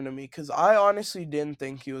Lamar game to me because I honestly didn't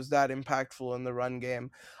think he was that impactful in the run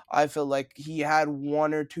game. I feel like he had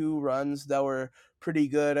one or two runs that were pretty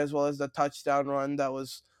good, as well as the touchdown run that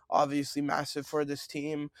was obviously massive for this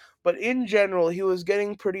team. But in general, he was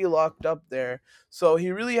getting pretty locked up there. So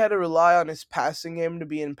he really had to rely on his passing game to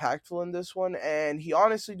be impactful in this one, and he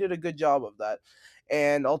honestly did a good job of that.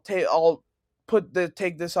 And I'll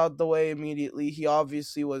take this out the way immediately. He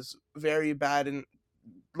obviously was very bad in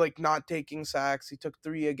like not taking sacks. He took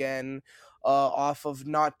 3 again, off of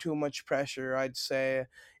not too much pressure, I'd say.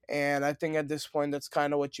 And I think at this point, that's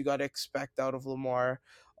kind of what you got to expect out of Lamar.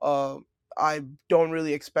 Uh, I don't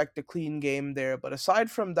really expect a clean game there, but aside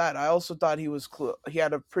from that, I also thought he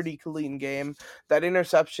had a pretty clean game. That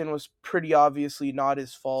interception was pretty obviously not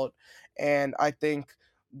his fault, and I think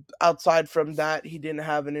outside from that, he didn't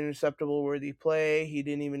have an interceptable worthy play. He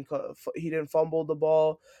didn't fumble the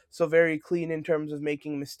ball, so very clean in terms of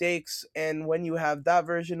making mistakes. And when you have that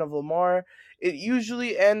version of Lamar, it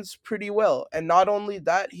usually ends pretty well. And not only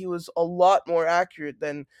that, he was a lot more accurate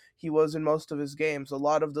than he was in most of his games. A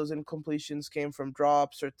lot of those incompletions came from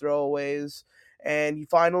drops or throwaways. And he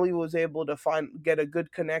finally was able to get a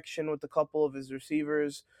good connection with a couple of his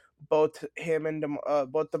receivers. Both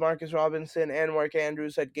Demarcus Robinson and Mark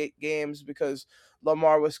Andrews had games because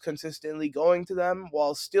Lamar was consistently going to them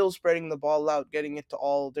while still spreading the ball out, getting it to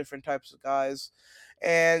all different types of guys.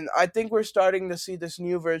 And I think we're starting to see this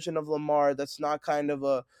new version of Lamar that's not kind of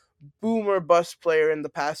a boom or bust player in the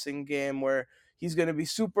passing game where he's going to be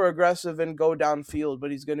super aggressive and go downfield, but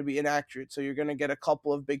he's going to be inaccurate. So you're going to get a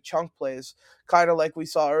couple of big chunk plays, kind of like we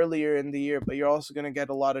saw earlier in the year, but you're also going to get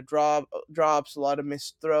a lot of drops, a lot of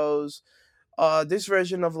missed throws. This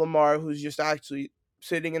version of Lamar, who's just actually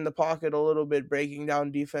sitting in the pocket a little bit, breaking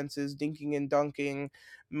down defenses, dinking and dunking,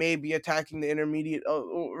 maybe attacking the intermediate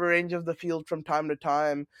range of the field from time to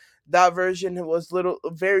time. That version was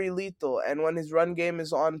very lethal, and when his run game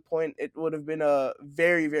is on point, it would have been a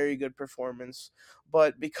very, very good performance.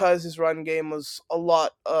 But because his run game was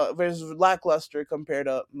very lackluster compared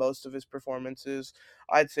to most of his performances,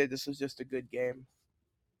 I'd say this was just a good game.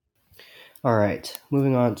 All right,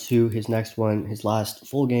 moving on to his next one, his last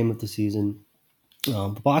full game of the season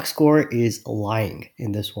The box score is lying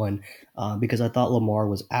in this one because I thought Lamar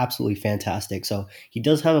was absolutely fantastic. So he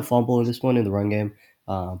does have a fumble in this one in the run game,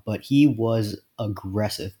 but he was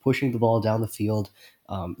aggressive, pushing the ball down the field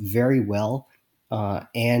very well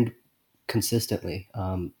and consistently.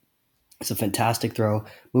 It's a fantastic throw,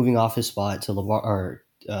 moving off his spot to Lamar or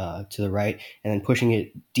to the right, and then pushing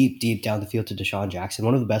it deep, deep down the field to Deshaun Jackson.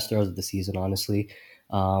 One of the best throws of the season, honestly.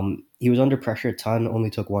 He was under pressure a ton, only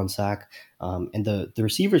took one sack, and the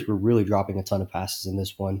receivers were really dropping a ton of passes in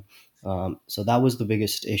this one. So that was the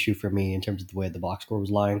biggest issue for me in terms of the way the box score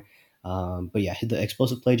was lying. But yeah, the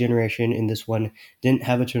explosive play generation in this one didn't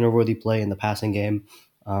have a turnover-worthy play in the passing game.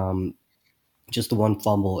 Um, just the one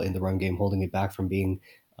fumble in the run game holding it back from being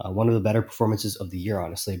one of the better performances of the year,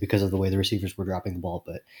 honestly, because of the way the receivers were dropping the ball.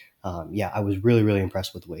 But yeah, I was really, really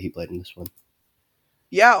impressed with the way he played in this one.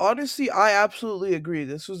 Yeah, honestly, I absolutely agree.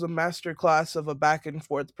 This was a masterclass of a back and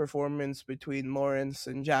forth performance between Lawrence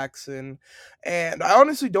and Jackson. And I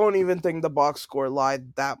honestly don't even think the box score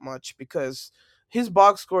lied that much because his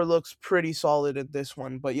box score looks pretty solid in this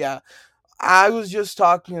one. But yeah, I was just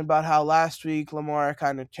talking about how last week Lamar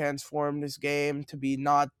kind of transformed his game to be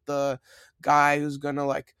not the guy who's gonna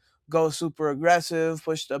like go super aggressive,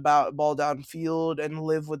 push the ball downfield, and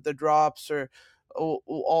live with the drops or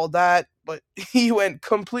all that. But he went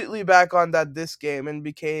completely back on that this game and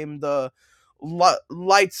became the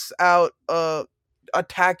lights out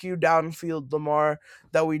attack you downfield Lamar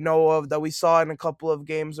that we know of, that we saw in a couple of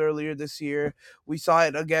games earlier this year. We saw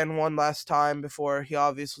it again one last time before he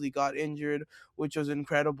obviously got injured, which was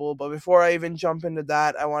incredible. But before I even jump into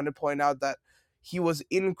that, I want to point out that he was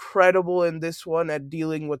incredible in this one at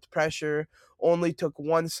dealing with pressure. Only took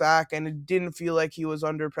one sack, and it didn't feel like he was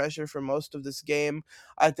under pressure for most of this game.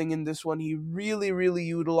 I think in this one, he really, really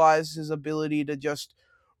utilized his ability to just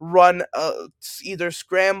run, either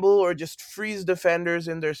scramble or just freeze defenders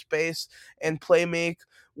in their space and play make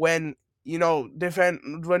when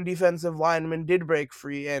when defensive linemen did break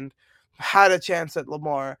free and had a chance at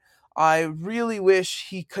Lamar. I really wish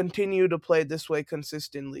he continued to play this way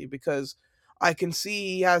consistently because I can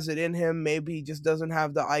see he has it in him. Maybe he just doesn't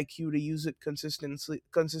have the IQ to use it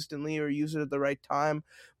consistently or use it at the right time,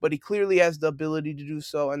 but he clearly has the ability to do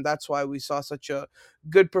so, and that's why we saw such a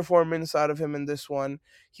good performance out of him in this one.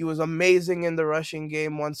 He was amazing in the rushing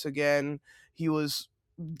game once again. He was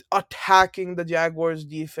attacking the Jaguars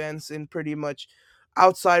defense in pretty much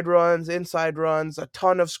outside runs, inside runs, a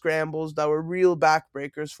ton of scrambles that were real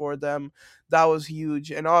backbreakers for them. That was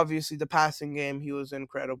huge. And obviously the passing game, he was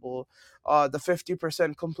incredible. The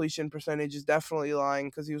 50% completion percentage is definitely lying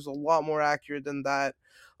because he was a lot more accurate than that.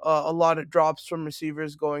 A lot of drops from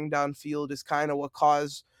receivers going downfield is kind of what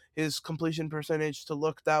caused his completion percentage to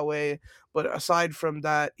look that way. But aside from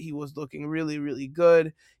that, he was looking really, really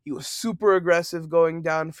good. He was super aggressive going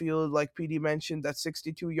downfield, like PD mentioned. That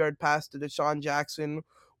 62-yard pass to Deshaun Jackson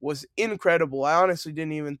was incredible. I honestly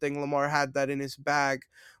didn't even think Lamar had that in his bag,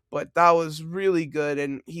 but that was really good.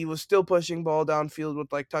 And he was still pushing ball downfield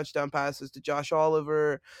with like touchdown passes to Josh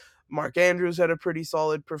Oliver. Mark Andrews had a pretty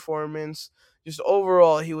solid performance. Just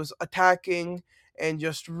overall, he was attacking and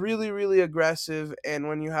just really, really aggressive. And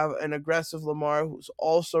when you have an aggressive Lamar who's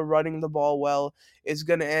also running the ball well, it's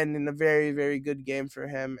going to end in a very, very good game for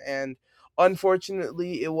him. And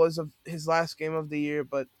unfortunately, it was his last game of the year,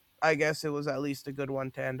 but I guess it was at least a good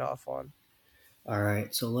one to end off on. All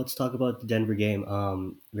right, so let's talk about the Denver game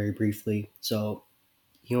very briefly. So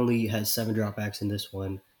he only has seven dropbacks in this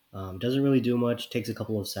one. Doesn't really do much. Takes a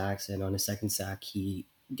couple of sacks, and on his second sack, he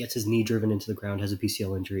gets his knee driven into the ground, has a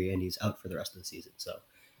PCL injury, and he's out for the rest of the season. So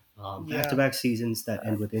Yeah. back-to-back seasons that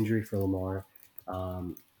end with injury for Lamar.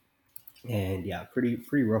 Um, and yeah, pretty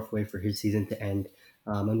rough way for his season to end.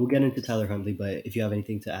 And we'll get into Tyler Huntley, but if you have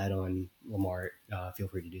anything to add on Lamar, feel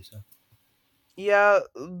free to do so. Yeah,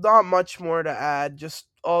 not much more to add. Just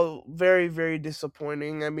all very, very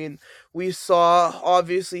disappointing. I mean, we saw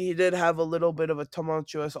obviously he did have a little bit of a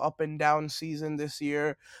tumultuous up and down season this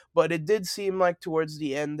year, but it did seem like towards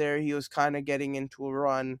the end there he was kind of getting into a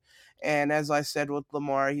run. And as I said with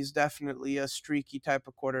Lamar, he's definitely a streaky type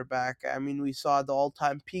of quarterback. I mean, we saw the all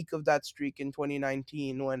time peak of that streak in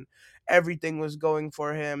 2019 when everything was going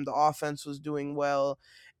for him, the offense was doing well,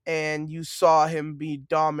 and you saw him be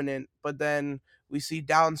dominant, but then we see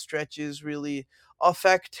down stretches really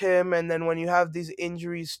affect him, and then when you have these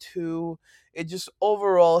injuries too, it just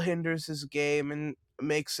overall hinders his game and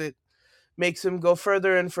makes him go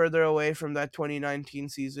further and further away from that 2019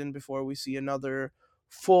 season before we see another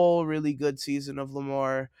full really good season of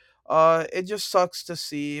Lamar. It just sucks to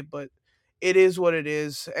see, but it is what it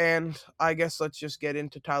is, and I guess let's just get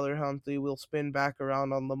into Tyler Huntley. We'll spin back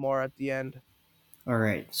around on Lamar at the end. All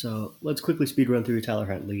right, so let's quickly speed run through Tyler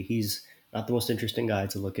Huntley. He's not the most interesting guy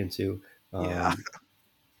to look into. Yeah.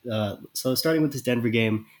 Um, so starting with this Denver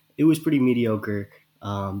game, it was pretty mediocre.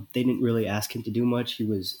 They didn't really ask him to do much. He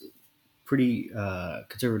was pretty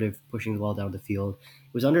conservative, pushing the ball down the field. He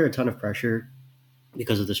was under a ton of pressure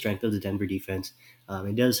because of the strength of the Denver defense.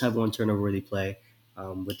 He does have one turnover worthy play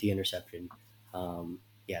with the interception.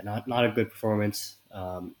 Yeah, not a good performance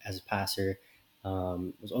as a passer.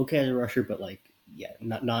 Was okay as a rusher, but like yeah,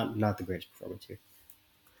 not the greatest performance here.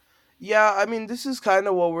 Yeah, I mean, this is kind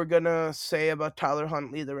of what we're gonna say about Tyler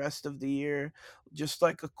Huntley the rest of the year. Just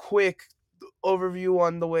like a quick overview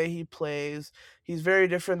on the way he plays. He's very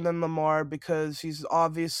different than Lamar because he's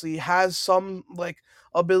obviously has some like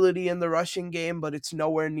ability in the rushing game, but it's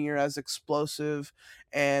nowhere near as explosive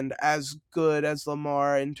and as good as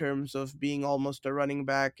Lamar in terms of being almost a running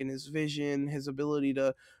back in his vision, his ability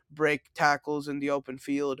to break tackles in the open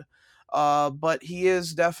field. But he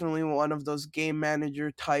is definitely one of those game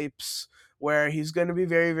manager types where he's going to be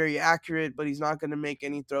very, very accurate, but he's not going to make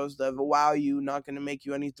any throws that wow you, not going to make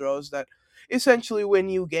you any throws that essentially win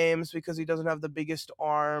you games because he doesn't have the biggest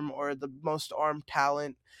arm or the most arm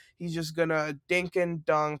talent. He's just going to dink and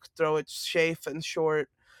dunk, throw it safe and short.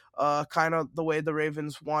 Kind of the way the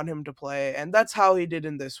Ravens want him to play, and that's how he did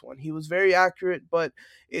in this one. He was very accurate, but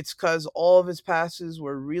it's because all of his passes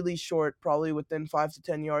were really short, probably within 5 to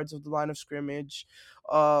 10 yards of the line of scrimmage.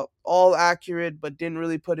 All accurate, but didn't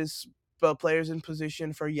really put his players in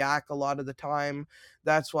position for yak a lot of the time.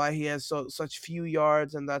 That's why he has such few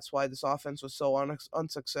yards, and that's why this offense was so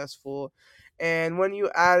unsuccessful. And when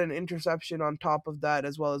you add an interception on top of that,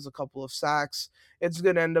 as well as a couple of sacks, it's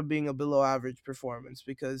going to end up being a below average performance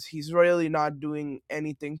because he's really not doing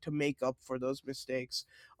anything to make up for those mistakes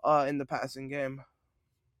in the passing game.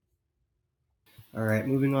 All right,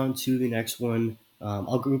 moving on to the next one.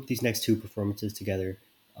 I'll group these next two performances together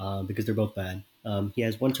because they're both bad. He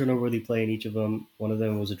has one turnover worthy play in each of them. One of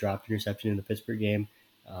them was a dropped interception in the Pittsburgh game,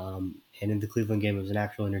 and in the Cleveland game, it was an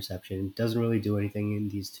actual interception. Doesn't really do anything in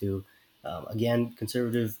these two. Again,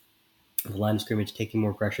 conservative the line of scrimmage, taking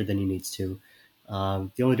more pressure than he needs to.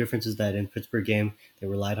 The only difference is that in the Pittsburgh game, they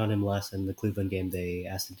relied on him less, and the Cleveland game, they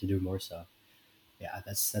asked him to do more. So, yeah,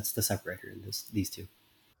 that's the separator in these two.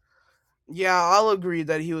 Yeah, I'll agree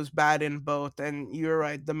that he was bad in both, and you're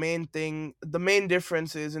right. The main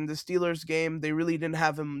difference is in the Steelers game, they really didn't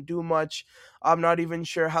have him do much. I'm not even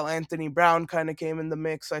sure how Anthony Brown kind of came in the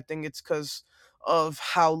mix. I think it's because of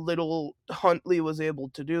how little Huntley was able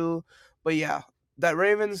to do. But yeah, that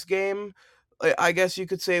Ravens game, I guess you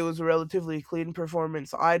could say it was a relatively clean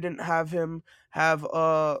performance. I didn't have him have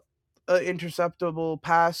a interceptable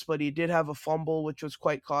pass, but he did have a fumble, which was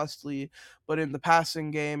quite costly. But in the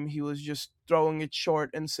passing game, he was just throwing it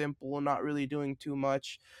short and simple, not really doing too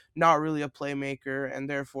much, not really a playmaker, and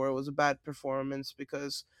therefore it was a bad performance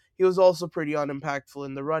because he was also pretty unimpactful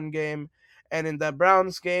in the run game. And in that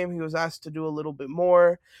Browns game, he was asked to do a little bit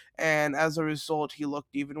more, and as a result, he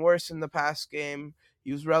looked even worse in the pass game.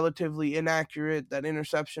 He was relatively inaccurate. That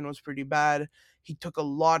interception was pretty bad. He took a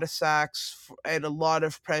lot of sacks and a lot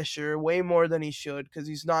of pressure, way more than he should, because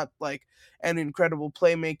he's not like an incredible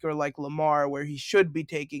playmaker like Lamar, where he should be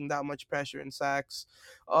taking that much pressure and sacks.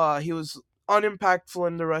 He was unimpactful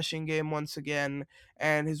in the rushing game once again,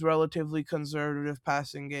 and his relatively conservative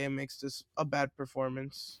passing game makes this a bad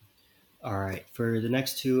performance. All right, for the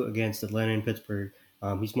next two against Atlanta and Pittsburgh,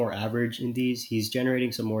 he's more average in these. He's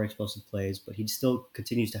generating some more explosive plays, but he still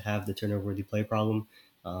continues to have the turnover-worthy play problem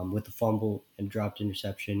with the fumble and dropped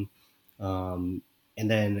interception. Um,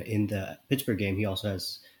 and then in the Pittsburgh game, he also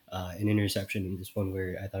has an interception in this one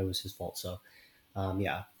where I thought it was his fault. So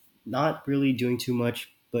yeah, not really doing too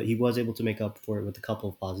much, but he was able to make up for it with a couple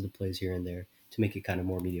of positive plays here and there to make it kind of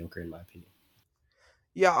more mediocre, in my opinion.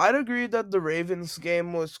 Yeah, I'd agree that the Ravens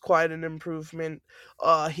game was quite an improvement.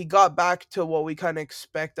 He got back to what we kind of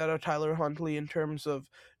expect out of Tyler Huntley in terms of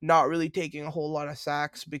not really taking a whole lot of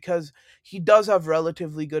sacks because he does have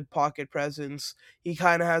relatively good pocket presence. He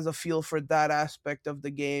kind of has a feel for that aspect of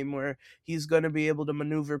the game where he's going to be able to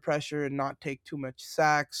maneuver pressure and not take too much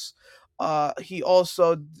sacks. He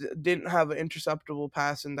also didn't have an interceptable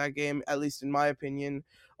pass in that game, at least in my opinion.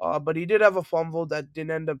 But he did have a fumble that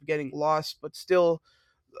didn't end up getting lost, but still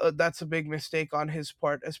that's a big mistake on his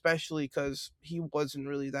part, especially because he wasn't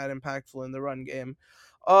really that impactful in the run game.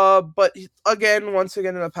 But again, once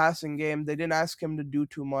again in the passing game, they didn't ask him to do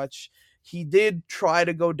too much. He did try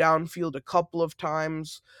to go downfield a couple of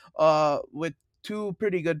times with two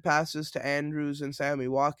pretty good passes to Andrews and Sammy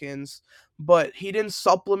Watkins, but he didn't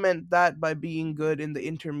supplement that by being good in the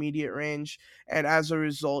intermediate range, and as a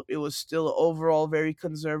result, it was still overall very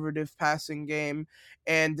conservative passing game.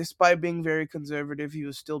 And despite being very conservative, he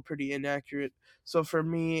was still pretty inaccurate. So for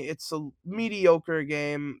me, it's a mediocre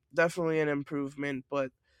game, definitely an improvement,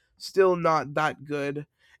 but still not that good.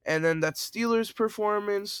 And then that Steelers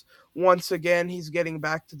performance, once again, he's getting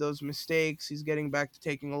back to those mistakes. He's getting back to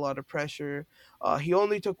taking a lot of pressure. He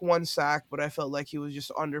only took one sack, but I felt like he was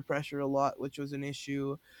just under pressure a lot, which was an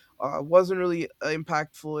issue. Wasn't really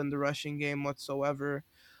impactful in the rushing game whatsoever.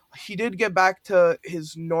 He did get back to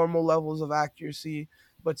his normal levels of accuracy,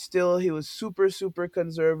 but still he was super, super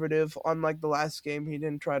conservative. Unlike the last game, he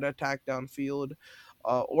didn't try to attack downfield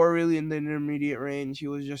or really in the intermediate range. He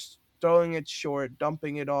was just throwing it short,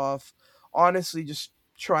 dumping it off, honestly, just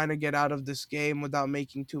trying to get out of this game without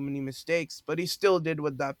making too many mistakes, but he still did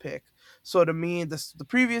with that pick. So to me, the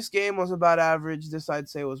previous game was about average. This I'd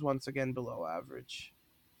say was once again below average.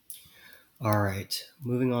 All right,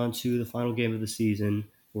 moving on to the final game of the season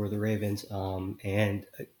for the Ravens. And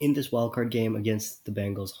in this wild card game against the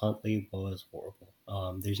Bengals, Huntley was horrible.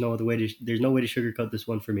 There's no way to sugarcoat this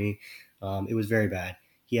one for me. It was very bad.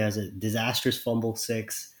 He has a disastrous fumble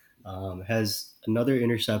six. Has another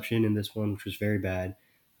interception in this one, which was very bad.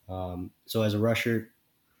 So as a rusher,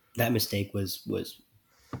 that mistake was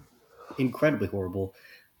incredibly horrible.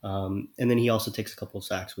 And then he also takes a couple of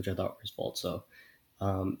sacks, which I thought were his fault. So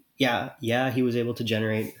yeah, he was able to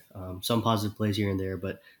generate some positive plays here and there,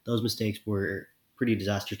 but those mistakes were pretty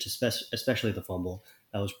disastrous, especially the fumble.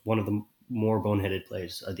 That was one of the more boneheaded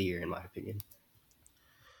plays of the year, in my opinion.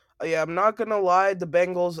 Yeah, I'm not gonna lie, the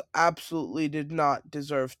Bengals absolutely did not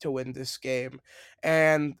deserve to win this game.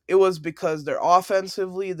 And it was because they're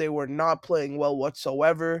offensively, they were not playing well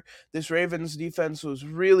whatsoever. This Ravens defense was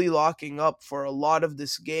really locking up for a lot of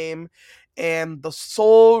this game. And the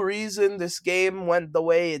sole reason this game went the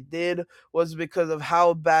way it did was because of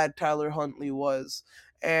how bad Tyler Huntley was.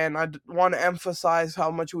 And I want to emphasize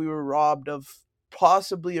how much we were robbed of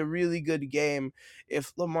possibly a really good game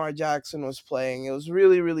if Lamar Jackson was playing. It was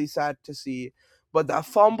really, really sad to see. But that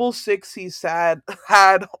fumble six he sad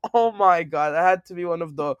had, oh my god, that had to be one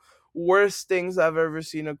of the worst things I've ever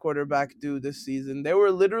seen a quarterback do this season. They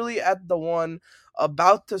were literally at the one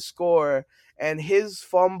about to score, and his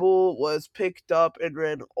fumble was picked up and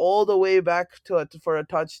ran all the way back to it for a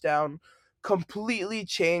touchdown. Completely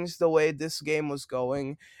changed the way this game was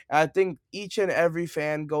going. I think each and every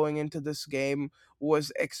fan going into this game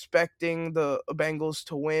was expecting the Bengals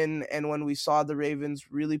to win, and when we saw the Ravens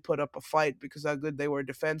really put up a fight because how good they were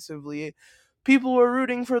defensively, people were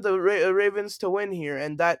rooting for the Ravens to win here,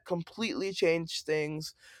 and that completely changed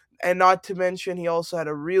things. And not to mention, he also had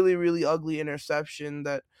a really, really ugly interception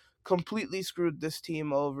that completely screwed this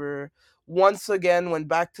team over. Once again, went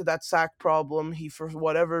back to that sack problem. He, for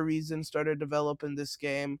whatever reason, started developing this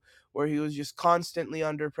game where he was just constantly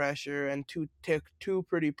under pressure and two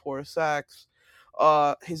pretty poor sacks.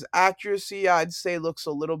 His accuracy, I'd say, looks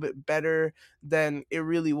a little bit better than it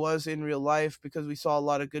really was in real life because we saw a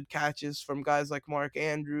lot of good catches from guys like Mark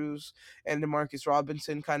Andrews and Demarcus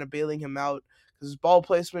Robinson kind of bailing him out because his ball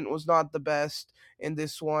placement was not the best in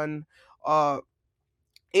this one. Uh,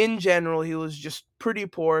 in general, he was just pretty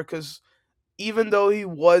poor because even though he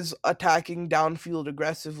was attacking downfield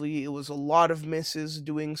aggressively, it was a lot of misses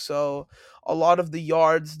doing so. A lot of the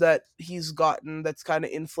yards that he's gotten that's kind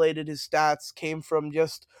of inflated his stats came from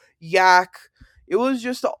just yak. It was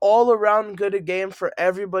just an all around good game for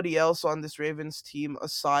everybody else on this Ravens team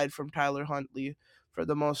aside from Tyler Huntley for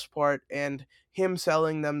the most part. And him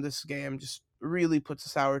selling them this game just really puts a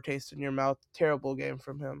sour taste in your mouth. Terrible game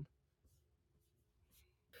from him.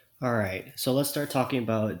 All right, so let's start talking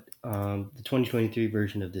about the 2023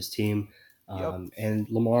 version of this team, Yep. and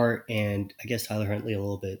Lamar and I guess Tyler Huntley a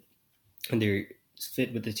little bit, and their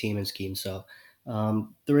fit with the team and scheme. So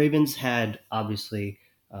the Ravens had obviously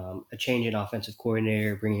a change in offensive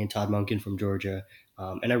coordinator, bringing in Todd Monken from Georgia,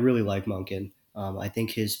 and I really like Monken. I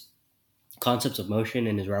think his concepts of motion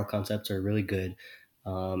and his route concepts are really good,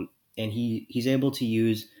 and he's able to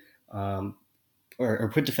use um,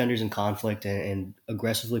 or put defenders in conflict and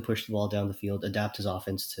aggressively push the ball down the field, adapt his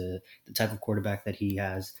offense to the type of quarterback that he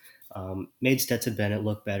has. Made Stetson Bennett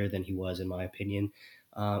look better than he was, in my opinion.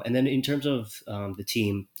 And then in terms of the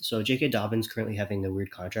team, so J.K. Dobbins currently having a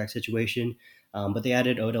weird contract situation, but they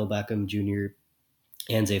added Odell Beckham Jr.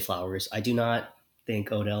 and Zay Flowers. I do not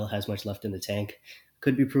think Odell has much left in the tank.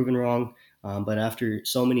 Could be proven wrong, but after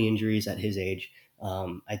so many injuries at his age,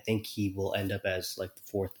 I think he will end up as like the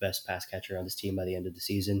fourth best pass catcher on this team by the end of the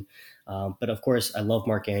season. But of course, I love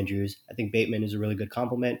Mark Andrews. I think Bateman is a really good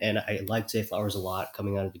compliment, and I liked Zay Flowers a lot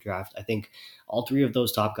coming out of the draft. I think all three of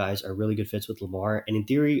those top guys are really good fits with Lamar, and in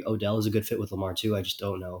theory, Odell is a good fit with Lamar too. I just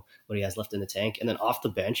don't know what he has left in the tank. And then off the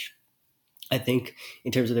bench, I think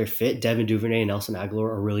in terms of their fit, Devin Duvernay and Nelson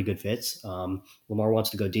Aguilar are really good fits. Lamar wants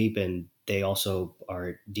to go deep, and they also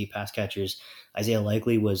are deep pass catchers. Isaiah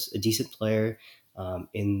Likely was a decent player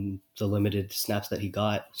in the limited snaps that he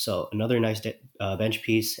got. So another nice bench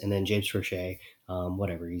piece, and then James Prochet,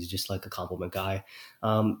 whatever. He's just like a compliment guy.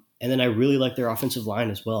 And then I really like their offensive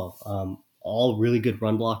line as well. All really good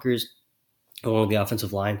run blockers along the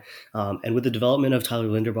offensive line. And with the development of Tyler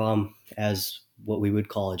Linderbaum as what we would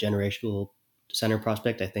call a generational center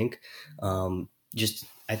prospect, I think,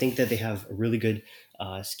 I think that they have a really good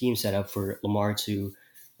scheme set up for Lamar to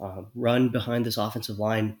run behind this offensive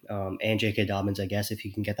line and J.K. Dobbins, I guess, if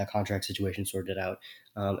he can get that contract situation sorted out,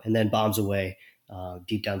 and then bombs away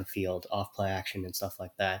deep down the field, off play action and stuff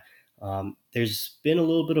like that. There's been a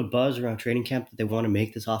little bit of buzz around training camp that they want to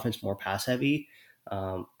make this offense more pass heavy.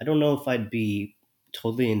 I don't know if I'd be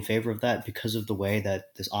totally in favor of that because of the way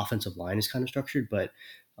that this offensive line is kind of structured, but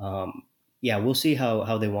yeah, we'll see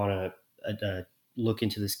how they want to look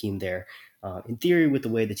into the scheme there. In theory, with the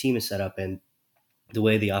way the team is set up and the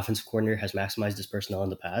way the offensive coordinator has maximized his personnel in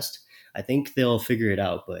the past, I think they'll figure it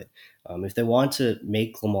out. But if they want to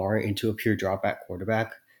make Lamar into a pure dropback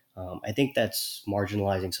quarterback, I think that's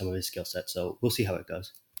marginalizing some of his skill set. So we'll see how it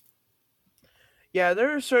goes. Yeah,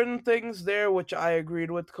 there are certain things there which I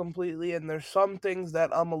agreed with completely, and there's some things that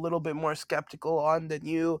I'm a little bit more skeptical on than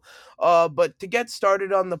you. But to get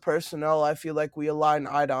started on the personnel, I feel like we align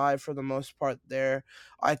eye to eye for the most part there.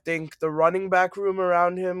 I think the running back room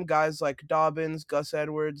around him, guys like Dobbins, Gus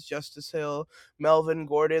Edwards, Justice Hill, Melvin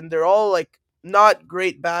Gordon, they're all like not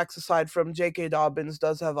great backs aside from J.K. Dobbins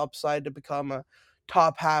does have upside to become a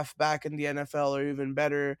top half back in the NFL or even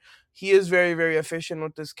better. He is very, very efficient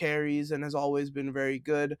with his carries and has always been very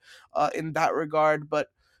good in that regard. But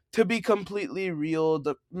to be completely real,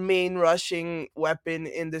 the main rushing weapon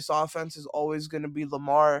in this offense is always going to be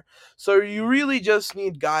Lamar. So you really just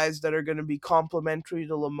need guys that are going to be complementary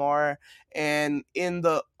to Lamar, and in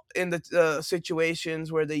the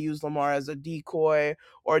situations where they use Lamar as a decoy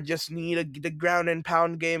or just need the ground and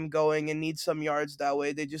pound game going and need some yards that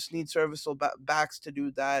way, they just need serviceable backs to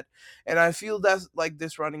do that. And I feel that like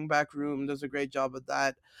this running back room does a great job of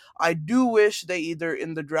that. I do wish they either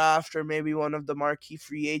in the draft or maybe one of the marquee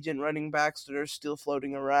free agent running backs that are still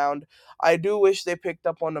floating around. I do wish they picked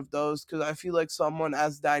up one of those because I feel like someone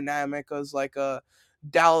as dynamic as like a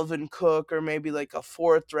Dalvin Cook or maybe like a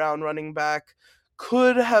fourth round running back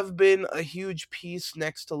could have been a huge piece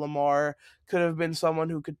next to Lamar. Could have been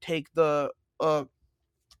someone who could take the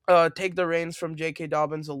reins from J.K.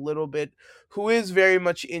 Dobbins a little bit, who is very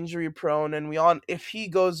much injury prone, and we on if he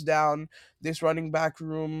goes down, this running back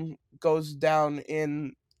room uh goes down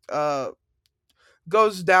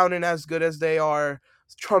in as good as they are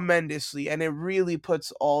tremendously, and it really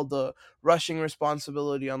puts all the rushing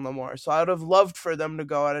responsibility on Lamar. So I would have loved for them to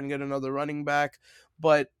go out and get another running back,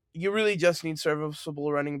 but you really just need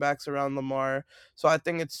serviceable running backs around Lamar. So I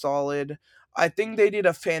think it's solid. I think they did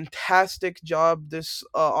a fantastic job this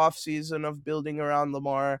offseason of building around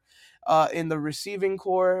Lamar in the receiving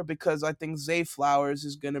core because I think Zay Flowers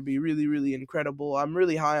is going to be really, really incredible. I'm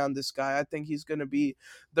really high on this guy. I think he's going to be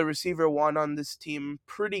the receiver one on this team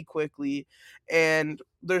pretty quickly. And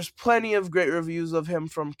there's plenty of great reviews of him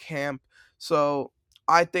from camp. So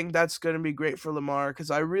I think that's going to be great for Lamar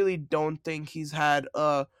because I really don't think he's had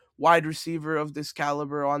a wide receiver of this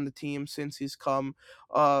caliber on the team since he's been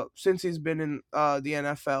in the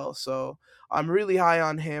NFL. So I'm really high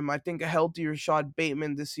on him. I think a healthy Rashad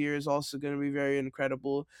Bateman this year is also going to be very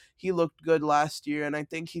incredible. He looked good last year, and I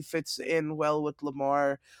think he fits in well with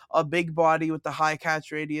Lamar, a big body with the high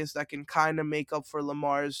catch radius that can kind of make up for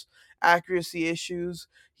Lamar's accuracy issues.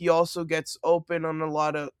 He also gets open on a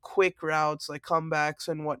lot of quick routes like comebacks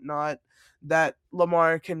and whatnot that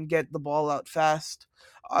Lamar can get the ball out fast.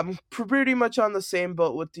 I'm pretty much on the same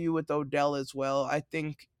boat with you with Odell as well. I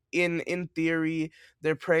think in theory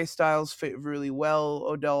their play styles fit really well.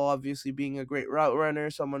 Odell obviously being a great route runner,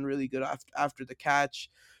 someone really good after the catch,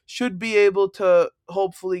 should be able to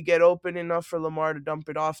hopefully get open enough for Lamar to dump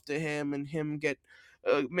it off to him and him get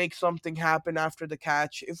make something happen after the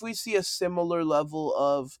catch. If we see a similar level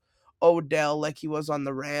of Odell like he was on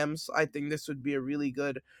the Rams, I think this would be a really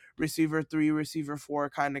good receiver 3, receiver 4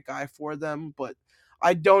 kind of guy for them. But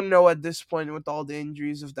I don't know at this point with all the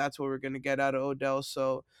injuries if that's what we're going to get out of Odell.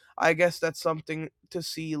 So I guess that's something to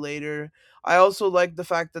see later. I also like the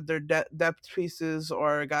fact that their depth pieces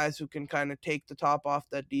are guys who can kind of take the top off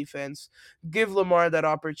that defense, give Lamar that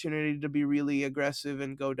opportunity to be really aggressive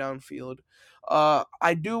and go downfield.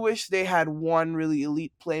 I do wish they had one really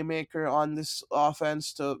elite playmaker on this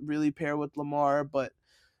offense to really pair with Lamar, but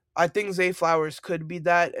I think Zay Flowers could be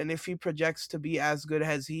that, and if he projects to be as good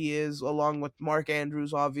as he is, along with Mark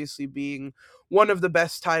Andrews obviously being one of the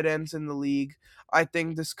best tight ends in the league, I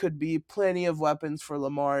think this could be plenty of weapons for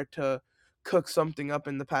Lamar to cook something up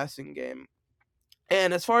in the passing game.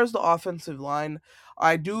 And as far as the offensive line,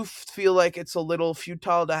 I do feel like it's a little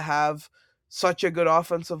futile to have such a good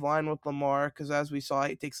offensive line with Lamar because, as we saw,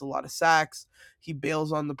 he takes a lot of sacks. He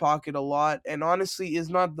bails on the pocket a lot, and honestly, is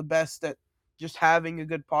not the best at just having a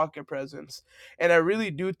good pocket presence. And I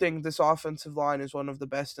really do think this offensive line is one of the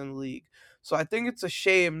best in the league. So I think it's a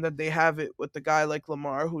shame that they have it with a guy like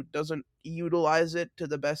Lamar who doesn't utilize it to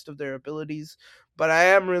the best of their abilities, but I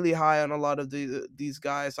am really high on a lot of these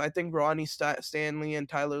guys. I think Ronnie Stanley and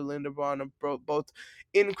Tyler Linderbaum are both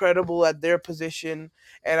incredible at their position,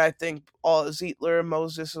 and I think all Zietler,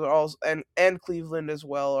 Moses, are all and Cleveland as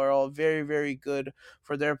well are all very very good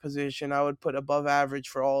for their position. I would put above average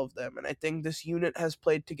for all of them, and I think this unit has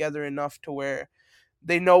played together enough to where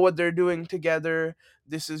they know what they're doing together.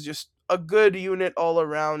 This is just a good unit all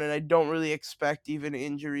around, and I don't really expect even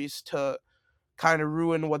injuries to kind of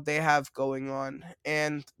ruin what they have going on.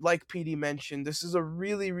 And like PD mentioned, this is a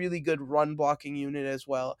really, really good run blocking unit as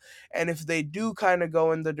well. And if they do kind of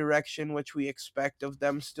go in the direction which we expect of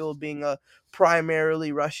them still being a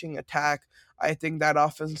primarily rushing attack, I think that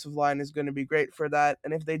offensive line is going to be great for that.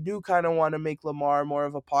 And if they do kind of want to make Lamar more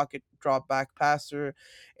of a pocket drop back passer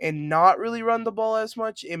and not really run the ball as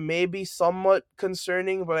much, it may be somewhat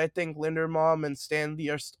concerning, but I think Linderbaum and Stanley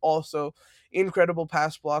are also incredible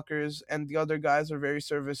pass blockers, and the other guys are very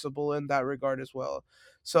serviceable in that regard as well.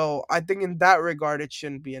 So I think in that regard, it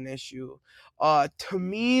shouldn't be an issue. To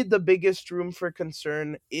me, the biggest room for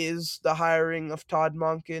concern is the hiring of Todd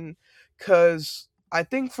Monken, because I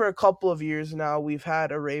think for a couple of years now, we've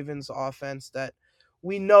had a Ravens offense that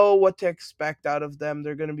we know what to expect out of them.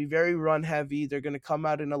 They're going to be very run heavy. They're going to come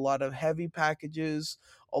out in a lot of heavy packages,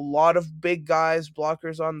 a lot of big guys,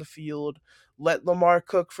 blockers on the field, let Lamar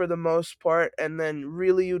cook for the most part, and then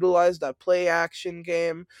really utilize that play action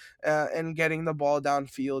game and getting the ball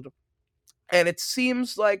downfield. And it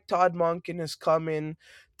seems like Todd Monken has come in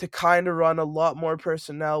to kind of run a lot more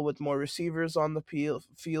personnel with more receivers on the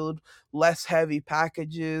field, less heavy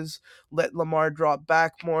packages, let Lamar drop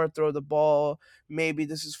back more, throw the ball. Maybe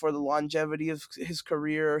this is for the longevity of his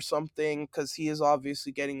career or something, because he is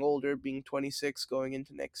obviously getting older, being 26 going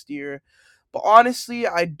into next year. But honestly,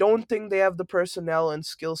 I don't think they have the personnel and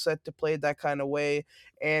skill set to play that kind of way.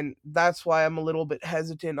 And that's why I'm a little bit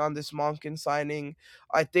hesitant on this Monken signing.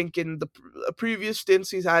 I think in the previous stints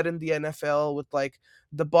he's had in the NFL with like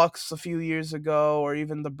the Bucks a few years ago, or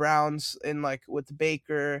even the Browns in like with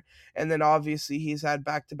Baker, and then obviously he's had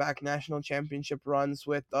back-to-back national championship runs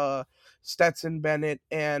with Stetson Bennett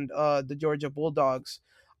and the Georgia Bulldogs.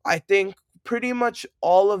 I think pretty much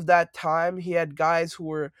all of that time he had guys who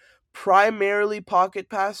were primarily pocket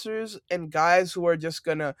passers and guys who are just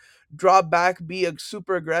gonna drop back, be a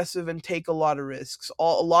super aggressive, and take a lot of risks. A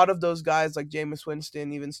lot of those guys, like Jameis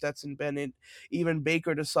Winston, even Stetson Bennett, even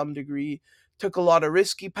Baker to some degree, took a lot of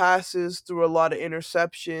risky passes, threw a lot of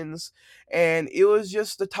interceptions, and it was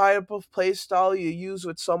just the type of play style you use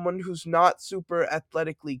with someone who's not super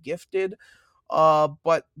athletically gifted,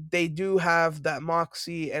 but they do have that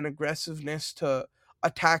moxie and aggressiveness to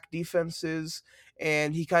attack defenses,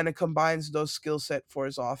 and he kind of combines those skill set for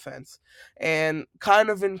his offense. And kind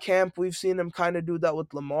of in camp, we've seen him kind of do that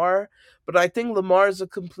with Lamar, but I think Lamar is a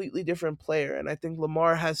completely different player, and I think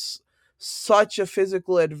Lamar has such a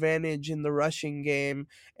physical advantage in the rushing game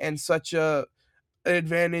and such a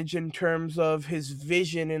advantage in terms of his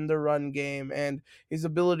vision in the run game and his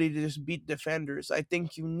ability to just beat defenders. I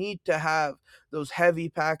think you need to have those heavy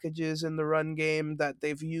packages in the run game that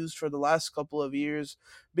they've used for the last couple of years,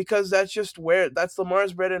 because that's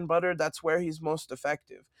Lamar's bread and butter. That's where he's most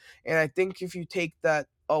effective. And I think if you take that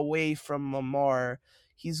away from Lamar,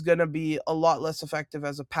 he's going to be a lot less effective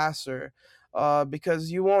as a passer,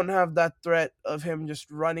 because you won't have that threat of him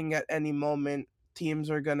just running at any moment. Teams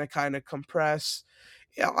are going to kind of compress.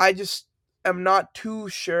 Yeah, I just am not too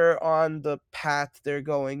sure on the path they're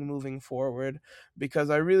going moving forward, because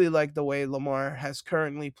I really like the way Lamar has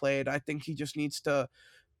currently played. I think he just needs to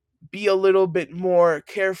be a little bit more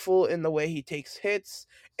careful in the way he takes hits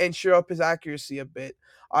and shore up his accuracy a bit.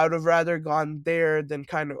 I would have rather gone there than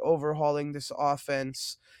kind of overhauling this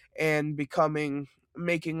offense and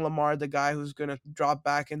making Lamar the guy who's going to drop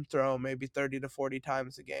back and throw maybe 30 to 40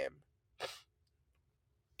 times a game.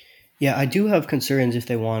 Yeah, I do have concerns if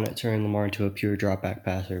they want to turn Lamar into a pure drop back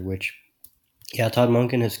passer, which, yeah, Todd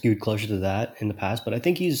Monken has skewed closer to that in the past, but I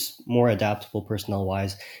think he's more adaptable personnel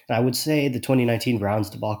wise. And I would say the 2019 Browns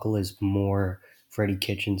debacle is more Freddie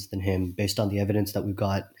Kitchens than him, based on the evidence that we've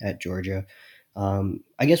got at Georgia.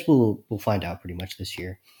 I guess we'll find out pretty much this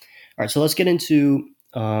year. All right, so let's get into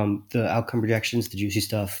the outcome projections, the juicy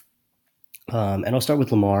stuff. And I'll start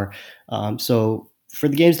with Lamar. So for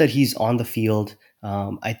the games that he's on the field,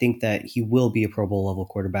 I think that he will be a Pro Bowl level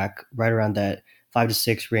quarterback, right around that 5 to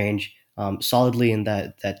 6 range, solidly in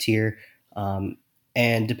that tier.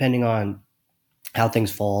 And depending on how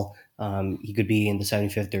things fall, he could be in the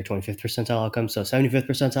 75th or 25th percentile outcomes. So 75th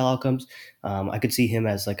percentile outcomes, I could see him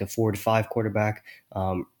as like a 4 to 5 quarterback,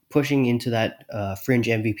 pushing into that fringe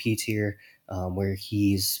MVP tier, where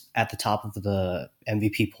he's at the top of the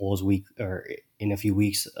MVP polls week or in a few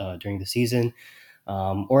weeks during the season,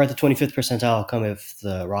 or at the 25th percentile outcome if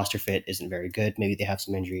the roster fit isn't very good. Maybe they have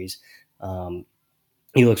some injuries. Um,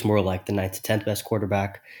 he looks more like the ninth to 10th best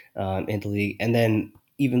quarterback in the league. And then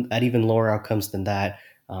even lower outcomes than that,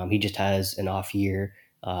 he just has an off year.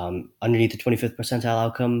 Underneath the 25th percentile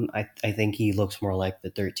outcome, I think he looks more like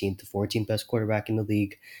the 13th to 14th best quarterback in the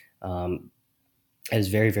league. At his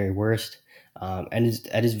very, very worst. And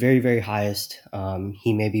at his very, very highest,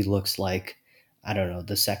 he maybe looks like, I don't know,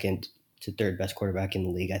 the second to third best quarterback in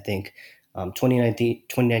the league. I think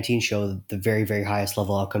 2019 showed the very, very highest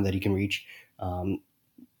level outcome that he can reach.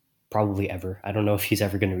 Probably ever. I don't know if he's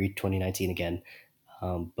ever going to reach 2019 again,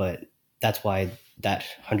 but that's why that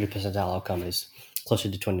 100 percentile outcome is closer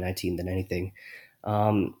to 2019 than anything.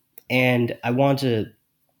 And I want to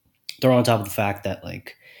throw on top of the fact that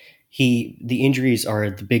like the injuries are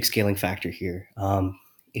the big scaling factor here.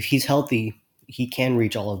 If he's healthy, he can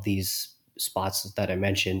reach all of these spots that I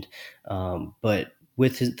mentioned, but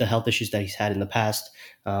with the health issues that he's had in the past,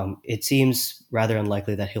 it seems rather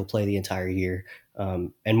unlikely that he'll play the entire year,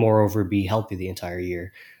 and moreover be healthy the entire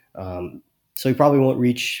year. So he probably won't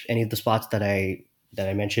reach any of the spots that I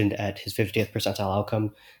mentioned at his 50th percentile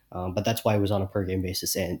outcome, but that's why he was on a per game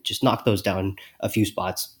basis and just knock those down a few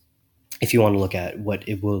spots if you want to look at what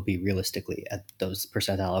it will be realistically at those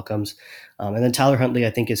percentile outcomes. And then Tyler Huntley,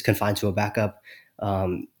 I think, is confined to a backup.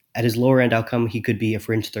 At his lower end outcome, he could be a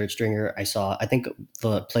fringe third stringer. I think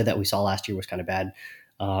the play that we saw last year was kind of bad.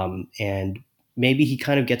 And maybe he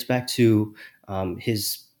kind of gets back to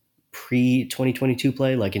his pre 2022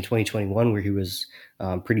 play, like in 2021, where he was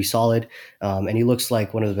pretty solid. And he looks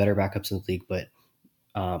like one of the better backups in the league. But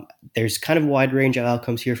there's kind of a wide range of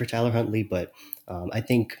outcomes here for Tyler Huntley, but I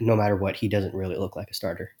think no matter what, he doesn't really look like a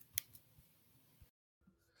starter.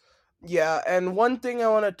 Yeah, and one thing I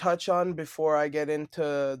want to touch on before I get into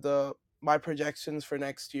the my projections for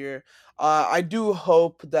next year, I do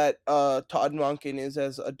hope that Todd Monken is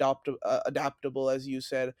as adaptable as you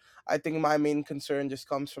said. I think my main concern just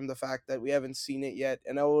comes from the fact that we haven't seen it yet,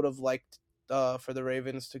 and I would have liked for the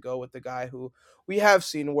Ravens to go with the guy who we have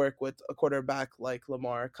seen work with a quarterback like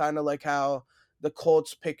Lamar, kind of like how the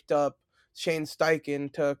Colts picked up Shane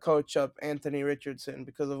Steichen to coach up Anthony Richardson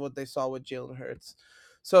because of what they saw with Jalen Hurts.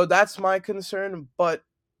 So that's my concern, but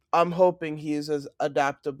I'm hoping he is as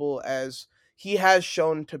adaptable as he has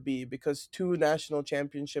shown to be because two national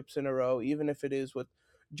championships in a row, even if it is with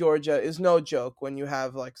Georgia, is no joke when you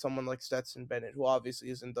have like someone like Stetson Bennett, who obviously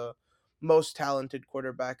isn't the most talented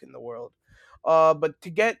quarterback in the world. But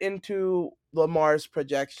to get into Lamar's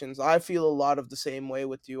projections, I feel a lot of the same way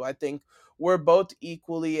with you. I think we're both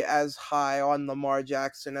equally as high on Lamar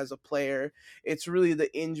Jackson as a player. It's really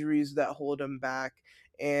the injuries that hold him back.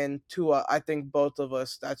 And Tua, I think both of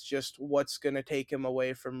us, that's just what's going to take him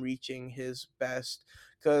away from reaching his best.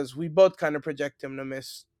 Because we both kind of project him to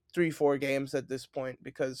miss 3, 4 games at this point.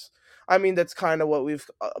 Because, I mean, that's kind of what we've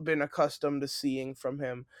been accustomed to seeing from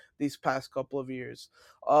him these past couple of years.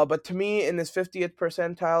 But to me, in his 50th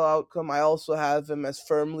percentile outcome, I also have him as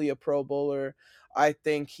firmly a Pro Bowler. I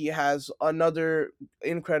think he has another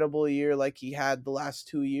incredible year like he had the last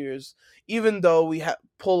 2 years. Even though we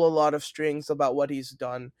pull a lot of strings about what he's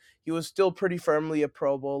done, he was still pretty firmly a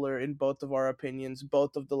Pro Bowler in both of our opinions,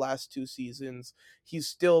 both of the last 2 seasons. He's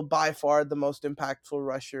still by far the most impactful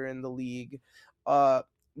rusher in the league. Uh,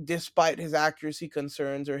 Despite his accuracy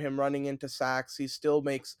concerns or him running into sacks, he still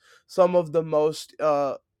makes some of the most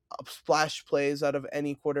splash plays out of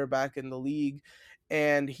any quarterback in the league.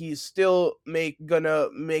 and he's still gonna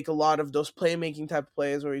make a lot of those playmaking type of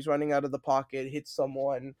plays where he's running out of the pocket, hits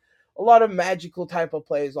someone, a lot of magical type of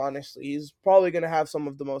plays. Honestly, he's probably gonna have some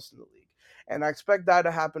of the most in the league, and I expect that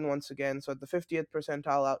to happen once again. So at the 50th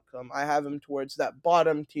percentile outcome, I have him towards that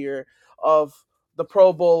bottom tier of the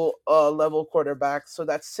Pro Bowl level quarterbacks, so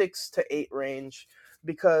that's 6 to 8 range,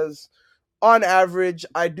 because on average,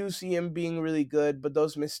 I do see him being really good, but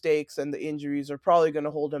those mistakes and the injuries are probably going to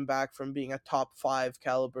hold him back from being a top 5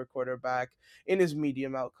 caliber quarterback in his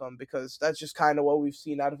medium outcome, because that's just kind of what we've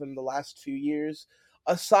seen out of him the last few years.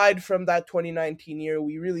 Aside from that 2019 year,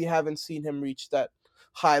 we really haven't seen him reach that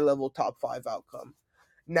high level top 5 outcome.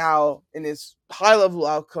 Now, in his high level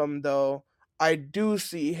outcome, though, I do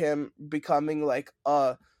see him becoming like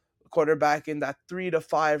a quarterback in that 3 to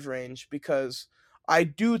 5 range, because I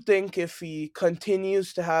do think if he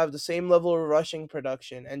continues to have the same level of rushing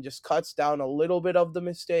production and just cuts down a little bit of the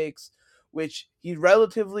mistakes, which he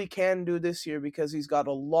relatively can do this year because he's got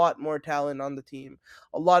a lot more talent on the team.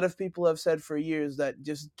 A lot of people have said for years that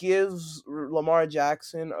just gives Lamar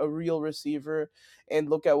Jackson a real receiver and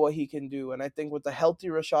look at what he can do. And I think with the healthy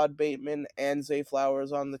Rashad Bateman and Zay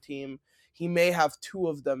Flowers on the team, he may have two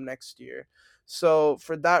of them next year. So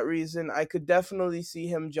for that reason, I could definitely see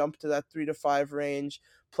him jump to that 3 to 5 range,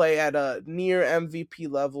 play at a near MVP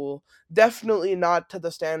level. Definitely not to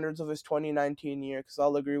the standards of his 2019 year, because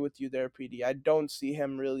I'll agree with you there, PD. I don't see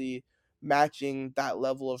him really matching that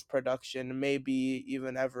level of production, maybe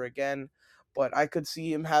even ever again. But I could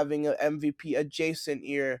see him having an MVP adjacent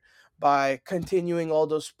year by continuing all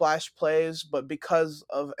those splash plays, but because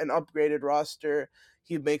of an upgraded roster,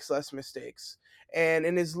 he makes less mistakes. And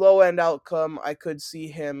in his low end outcome, I could see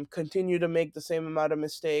him continue to make the same amount of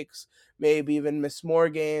mistakes, maybe even miss more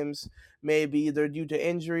games, maybe either due to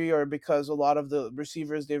injury or because a lot of the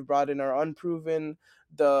receivers they've brought in are unproven.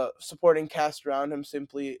 The supporting cast around him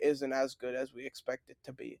simply isn't as good as we expect it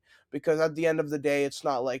to be. Because at the end of the day, it's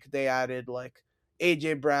not like they added like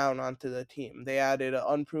AJ Brown onto the team. They added an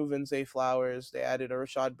unproven Zay Flowers. They added a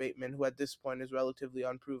Rashad Bateman, who at this point is relatively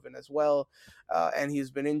unproven as well, and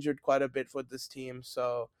he's been injured quite a bit with this team.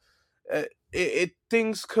 So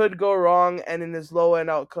things could go wrong, and in his low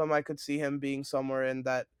end outcome, I could see him being somewhere in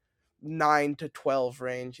that 9 to 12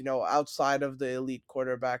 range, outside of the elite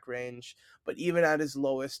quarterback range. But even at his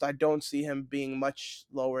lowest, I don't see him being much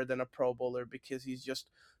lower than a Pro Bowler, because he's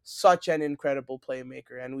just such an incredible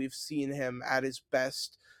playmaker, and we've seen him at his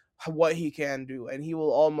best, what he can do, and he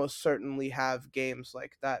will almost certainly have games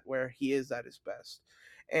like that where he is at his best.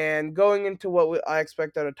 And going into what I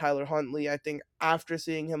expect out of Tyler Huntley, I think after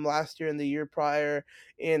seeing him last year and the year prior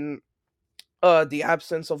in the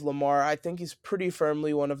absence of Lamar, I think he's pretty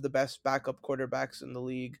firmly one of the best backup quarterbacks in the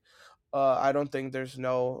league. I don't think there's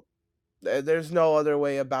no other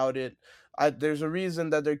way about it. There's a reason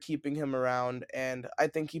that they're keeping him around, and I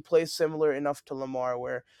think he plays similar enough to Lamar,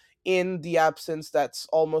 where in the absence that's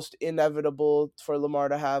almost inevitable for Lamar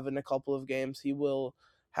to have in a couple of games, he will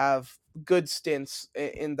have good stints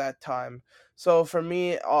in that time. So for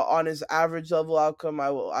me, on his average level outcome,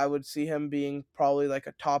 I would see him being probably like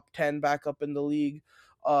a top 10 backup in the league.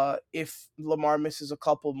 If Lamar misses a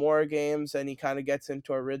couple more games and he kind of gets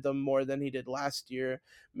into a rhythm more than he did last year,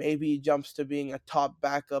 maybe he jumps to being a top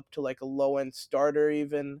backup to like a low end starter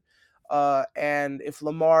even. And if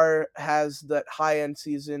Lamar has that high end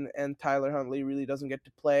season and Tyler Huntley really doesn't get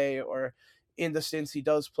to play, or in the stints he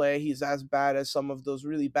does play, he's as bad as some of those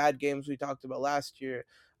really bad games we talked about last year,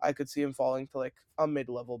 I could see him falling to like a mid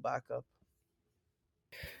level backup.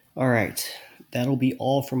 All right. That'll be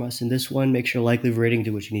all from us in this one. Make sure to like, leave a rating,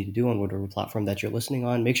 do what you need to do on whatever platform that you're listening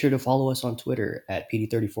on. Make sure to follow us on Twitter at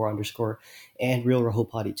PD34 underscore and Real Rahul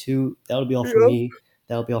Potty 2. That'll be all from Yep. me.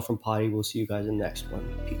 That'll be all from Potty. We'll see you guys in the next one.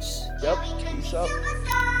 Peace. Yep. Peace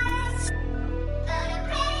out.